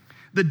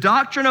 the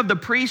doctrine of the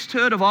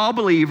priesthood of all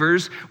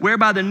believers,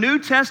 whereby the New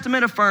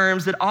Testament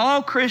affirms that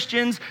all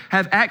Christians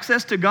have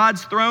access to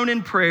God's throne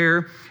in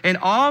prayer and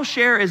all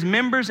share as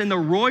members in the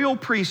royal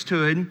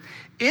priesthood,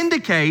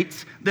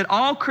 indicates that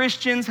all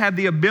Christians have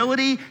the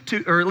ability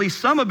to, or at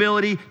least some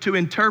ability, to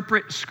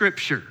interpret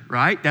Scripture,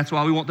 right? That's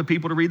why we want the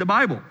people to read the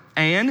Bible.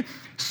 And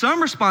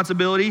some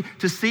responsibility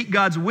to seek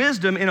God's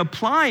wisdom in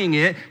applying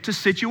it to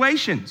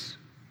situations.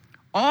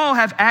 All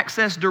have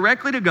access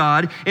directly to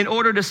God in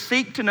order to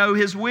seek to know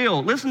His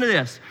will. Listen to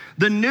this.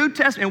 The New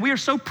Testament, and we are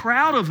so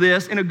proud of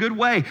this in a good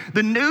way.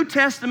 The New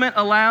Testament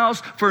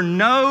allows for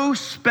no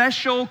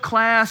special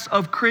class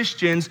of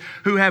Christians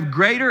who have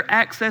greater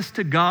access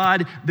to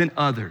God than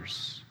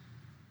others.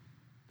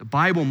 The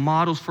Bible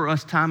models for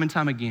us time and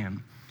time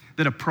again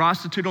that a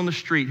prostitute on the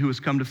street who has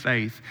come to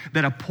faith,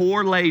 that a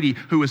poor lady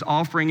who is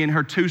offering in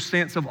her 2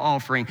 cents of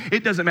offering,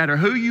 it doesn't matter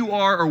who you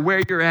are or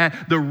where you're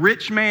at, the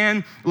rich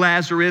man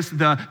Lazarus,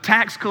 the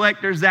tax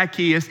collector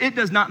Zacchaeus, it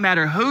does not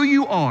matter who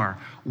you are.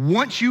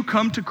 Once you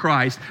come to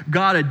Christ,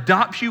 God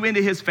adopts you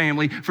into His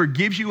family,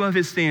 forgives you of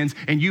His sins,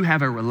 and you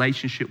have a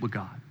relationship with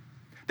God.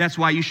 That's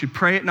why you should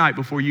pray at night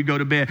before you go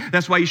to bed.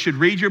 That's why you should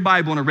read your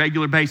Bible on a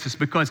regular basis,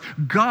 because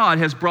God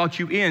has brought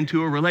you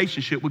into a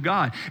relationship with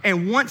God.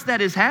 And once that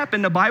has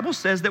happened, the Bible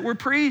says that we're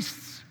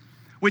priests,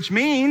 which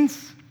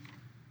means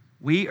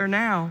we are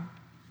now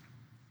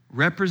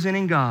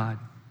representing God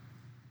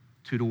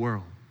to the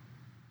world.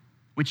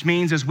 Which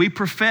means as we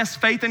profess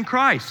faith in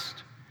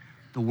Christ,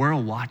 the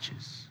world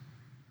watches.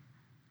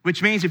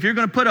 Which means if you're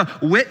going to put a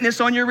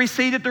witness on your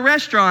receipt at the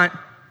restaurant,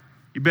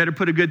 you better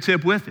put a good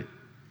tip with it.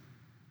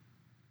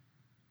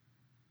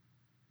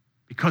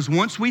 Because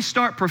once we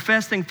start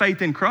professing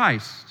faith in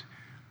Christ,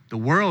 the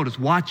world is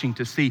watching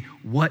to see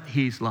what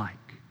He's like.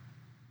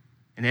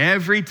 And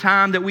every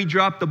time that we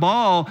drop the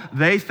ball,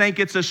 they think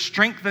it's a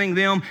strengthening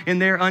them in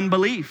their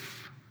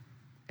unbelief.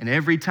 And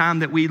every time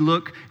that we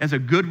look as a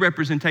good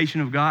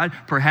representation of God,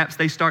 perhaps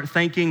they start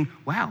thinking,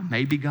 wow,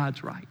 maybe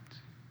God's right.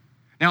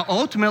 Now,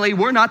 ultimately,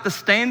 we're not the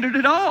standard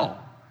at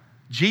all.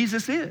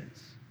 Jesus is.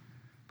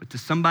 But to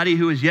somebody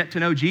who is yet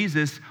to know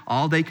Jesus,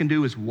 all they can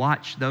do is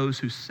watch those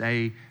who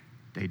say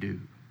they do.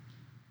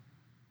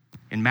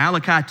 In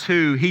Malachi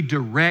 2, he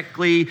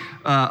directly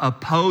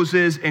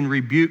opposes and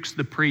rebukes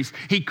the priests.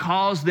 He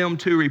calls them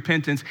to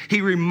repentance. He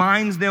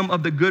reminds them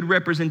of the good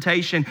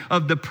representation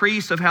of the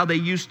priests, of how they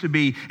used to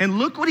be. And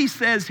look what he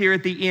says here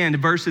at the end,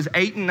 verses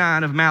 8 and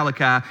 9 of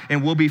Malachi,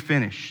 and we'll be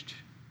finished.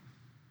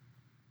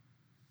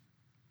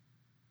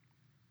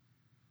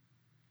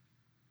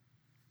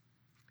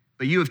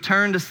 But you have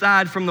turned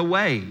aside from the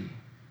way.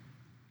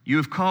 You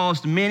have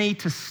caused many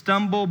to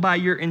stumble by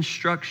your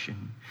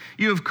instruction.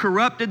 You have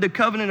corrupted the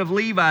covenant of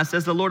Levi,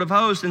 says the Lord of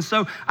hosts, and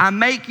so I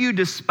make you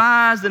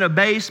despised and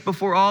abased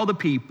before all the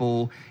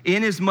people,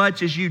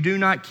 inasmuch as you do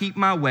not keep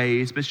my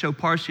ways, but show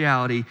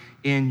partiality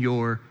in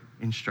your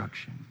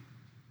instruction.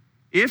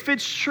 If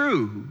it's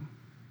true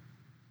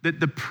that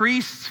the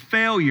priests'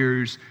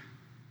 failures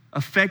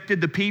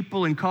affected the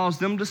people and caused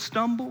them to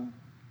stumble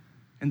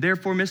and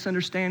therefore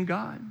misunderstand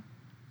God,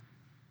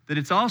 that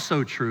it's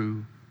also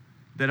true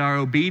that our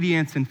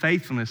obedience and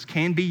faithfulness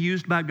can be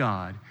used by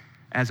God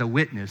as a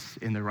witness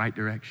in the right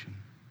direction.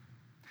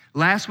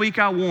 Last week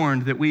I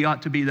warned that we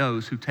ought to be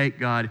those who take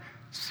God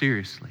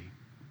seriously.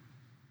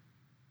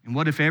 And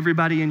what if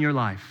everybody in your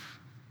life,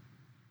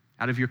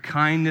 out of your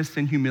kindness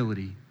and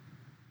humility,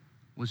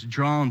 was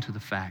drawn to the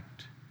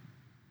fact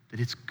that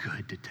it's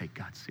good to take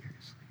God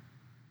seriously?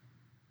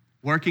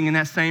 Working in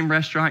that same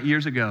restaurant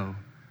years ago,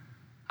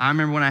 I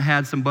remember when I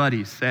had some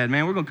buddies said,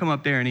 man, we're gonna come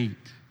up there and eat.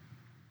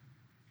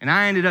 And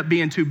I ended up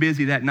being too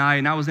busy that night,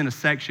 and I was in a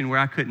section where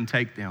I couldn't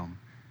take them.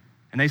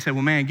 And they said,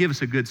 well, man, give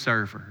us a good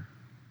server.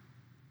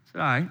 I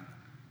said, all right. And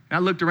I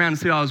looked around to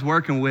see who I was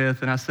working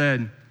with, and I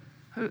said,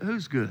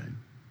 who's good?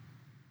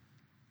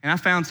 And I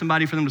found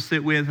somebody for them to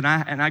sit with, and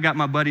I got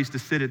my buddies to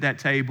sit at that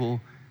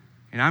table.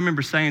 And I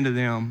remember saying to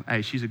them,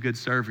 hey, she's a good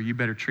server. You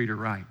better treat her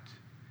right.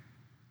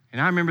 And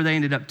I remember they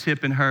ended up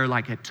tipping her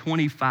like at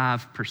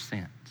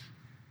 25%.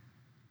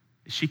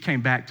 She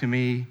came back to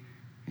me,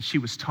 and she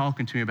was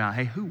talking to me about,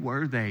 hey, who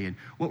were they, and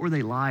what were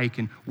they like,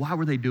 and why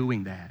were they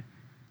doing that?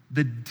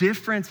 The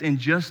difference in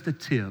just a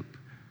tip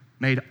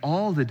made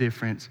all the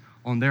difference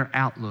on their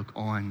outlook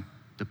on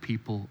the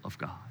people of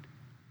God.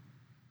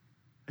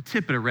 A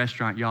tip at a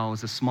restaurant, y'all,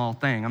 is a small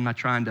thing. I'm not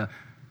trying to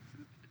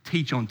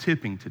teach on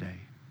tipping today.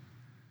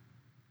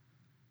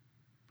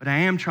 But I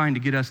am trying to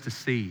get us to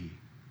see,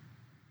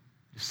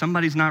 if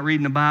somebody's not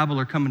reading the Bible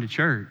or coming to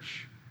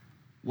church,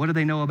 what do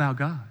they know about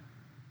God?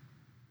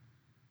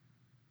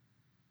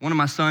 One of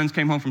my sons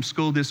came home from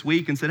school this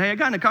week and said, hey, I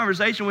got in a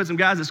conversation with some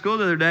guys at school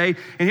the other day,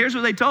 and here's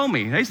what they told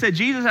me. They said,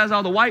 Jesus has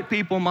all the white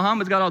people, and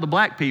Muhammad's got all the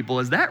black people.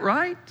 Is that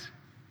right?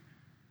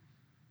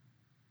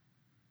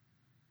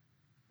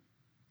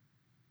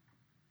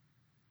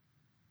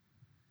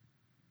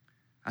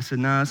 I said,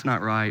 no, that's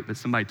not right, but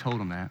somebody told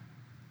him that.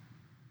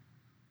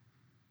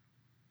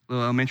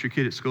 little elementary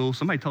kid at school,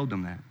 somebody told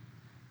them that.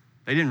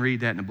 They didn't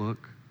read that in a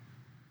book.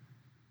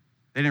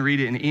 They didn't read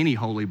it in any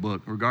holy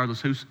book,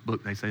 regardless whose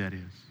book they say that is.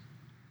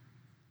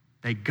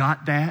 They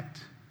got that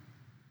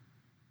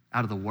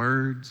out of the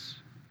words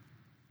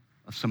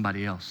of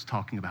somebody else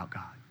talking about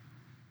God.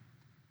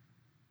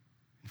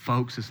 And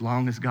folks, as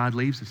long as God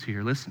leaves us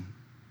here, listen,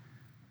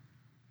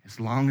 as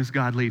long as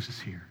God leaves us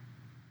here,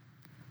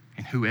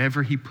 and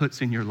whoever he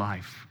puts in your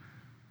life,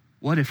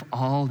 what if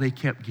all they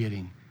kept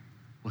getting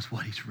was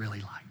what he's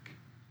really like?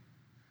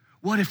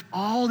 What if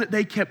all that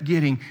they kept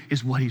getting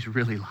is what he's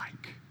really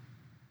like?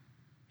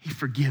 He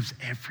forgives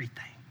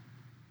everything.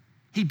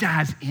 He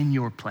dies in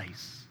your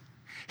place.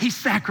 He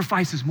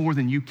sacrifices more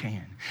than you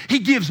can. He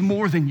gives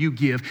more than you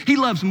give. He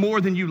loves more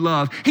than you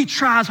love. He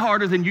tries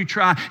harder than you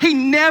try. He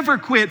never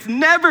quits,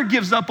 never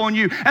gives up on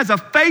you as a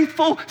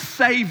faithful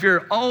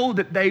Savior. Oh,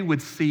 that they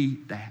would see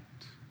that.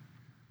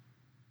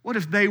 What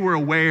if they were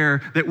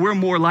aware that we're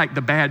more like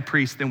the bad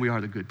priests than we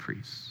are the good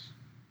priests?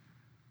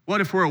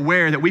 What if we're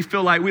aware that we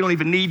feel like we don't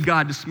even need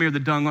God to smear the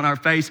dung on our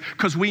face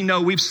because we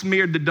know we've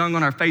smeared the dung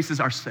on our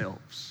faces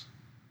ourselves?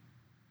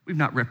 We've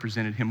not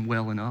represented him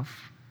well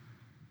enough.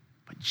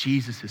 But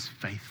Jesus is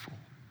faithful.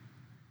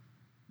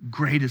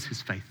 Great is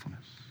his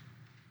faithfulness.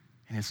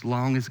 And as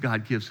long as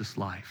God gives us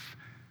life,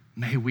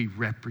 may we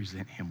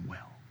represent him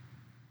well.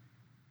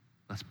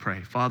 Let's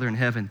pray. Father in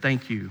heaven,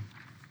 thank you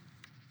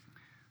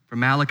for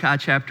Malachi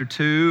chapter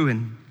 2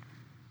 and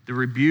the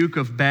rebuke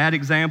of bad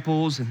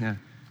examples and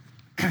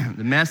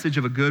the message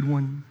of a good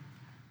one.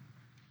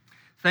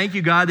 Thank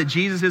you, God, that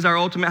Jesus is our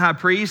ultimate high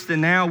priest,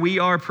 and now we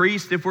are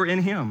priests if we're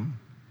in him.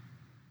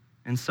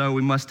 And so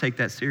we must take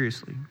that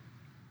seriously.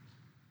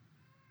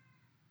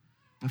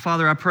 And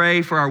Father, I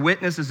pray for our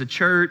witness as a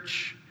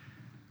church,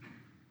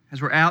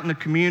 as we're out in the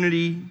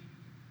community.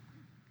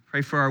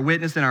 Pray for our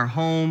witness in our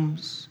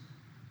homes.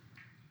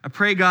 I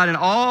pray, God, in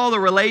all the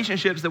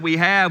relationships that we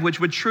have,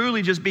 which would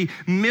truly just be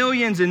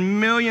millions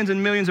and millions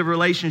and millions of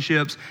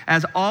relationships,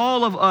 as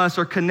all of us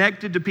are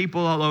connected to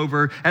people all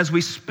over, as we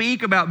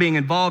speak about being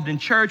involved in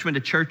church, went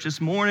to church this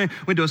morning,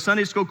 went to a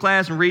Sunday school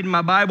class and reading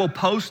my Bible,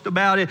 post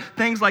about it,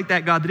 things like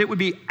that, God, that it would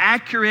be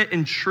accurate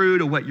and true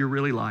to what you're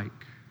really like.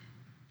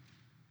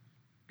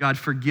 God,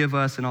 forgive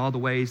us in all the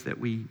ways that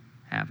we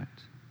haven't.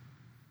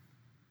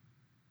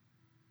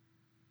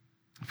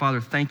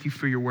 Father, thank you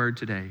for your word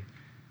today.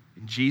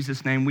 In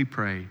Jesus' name we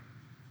pray,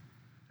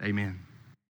 amen.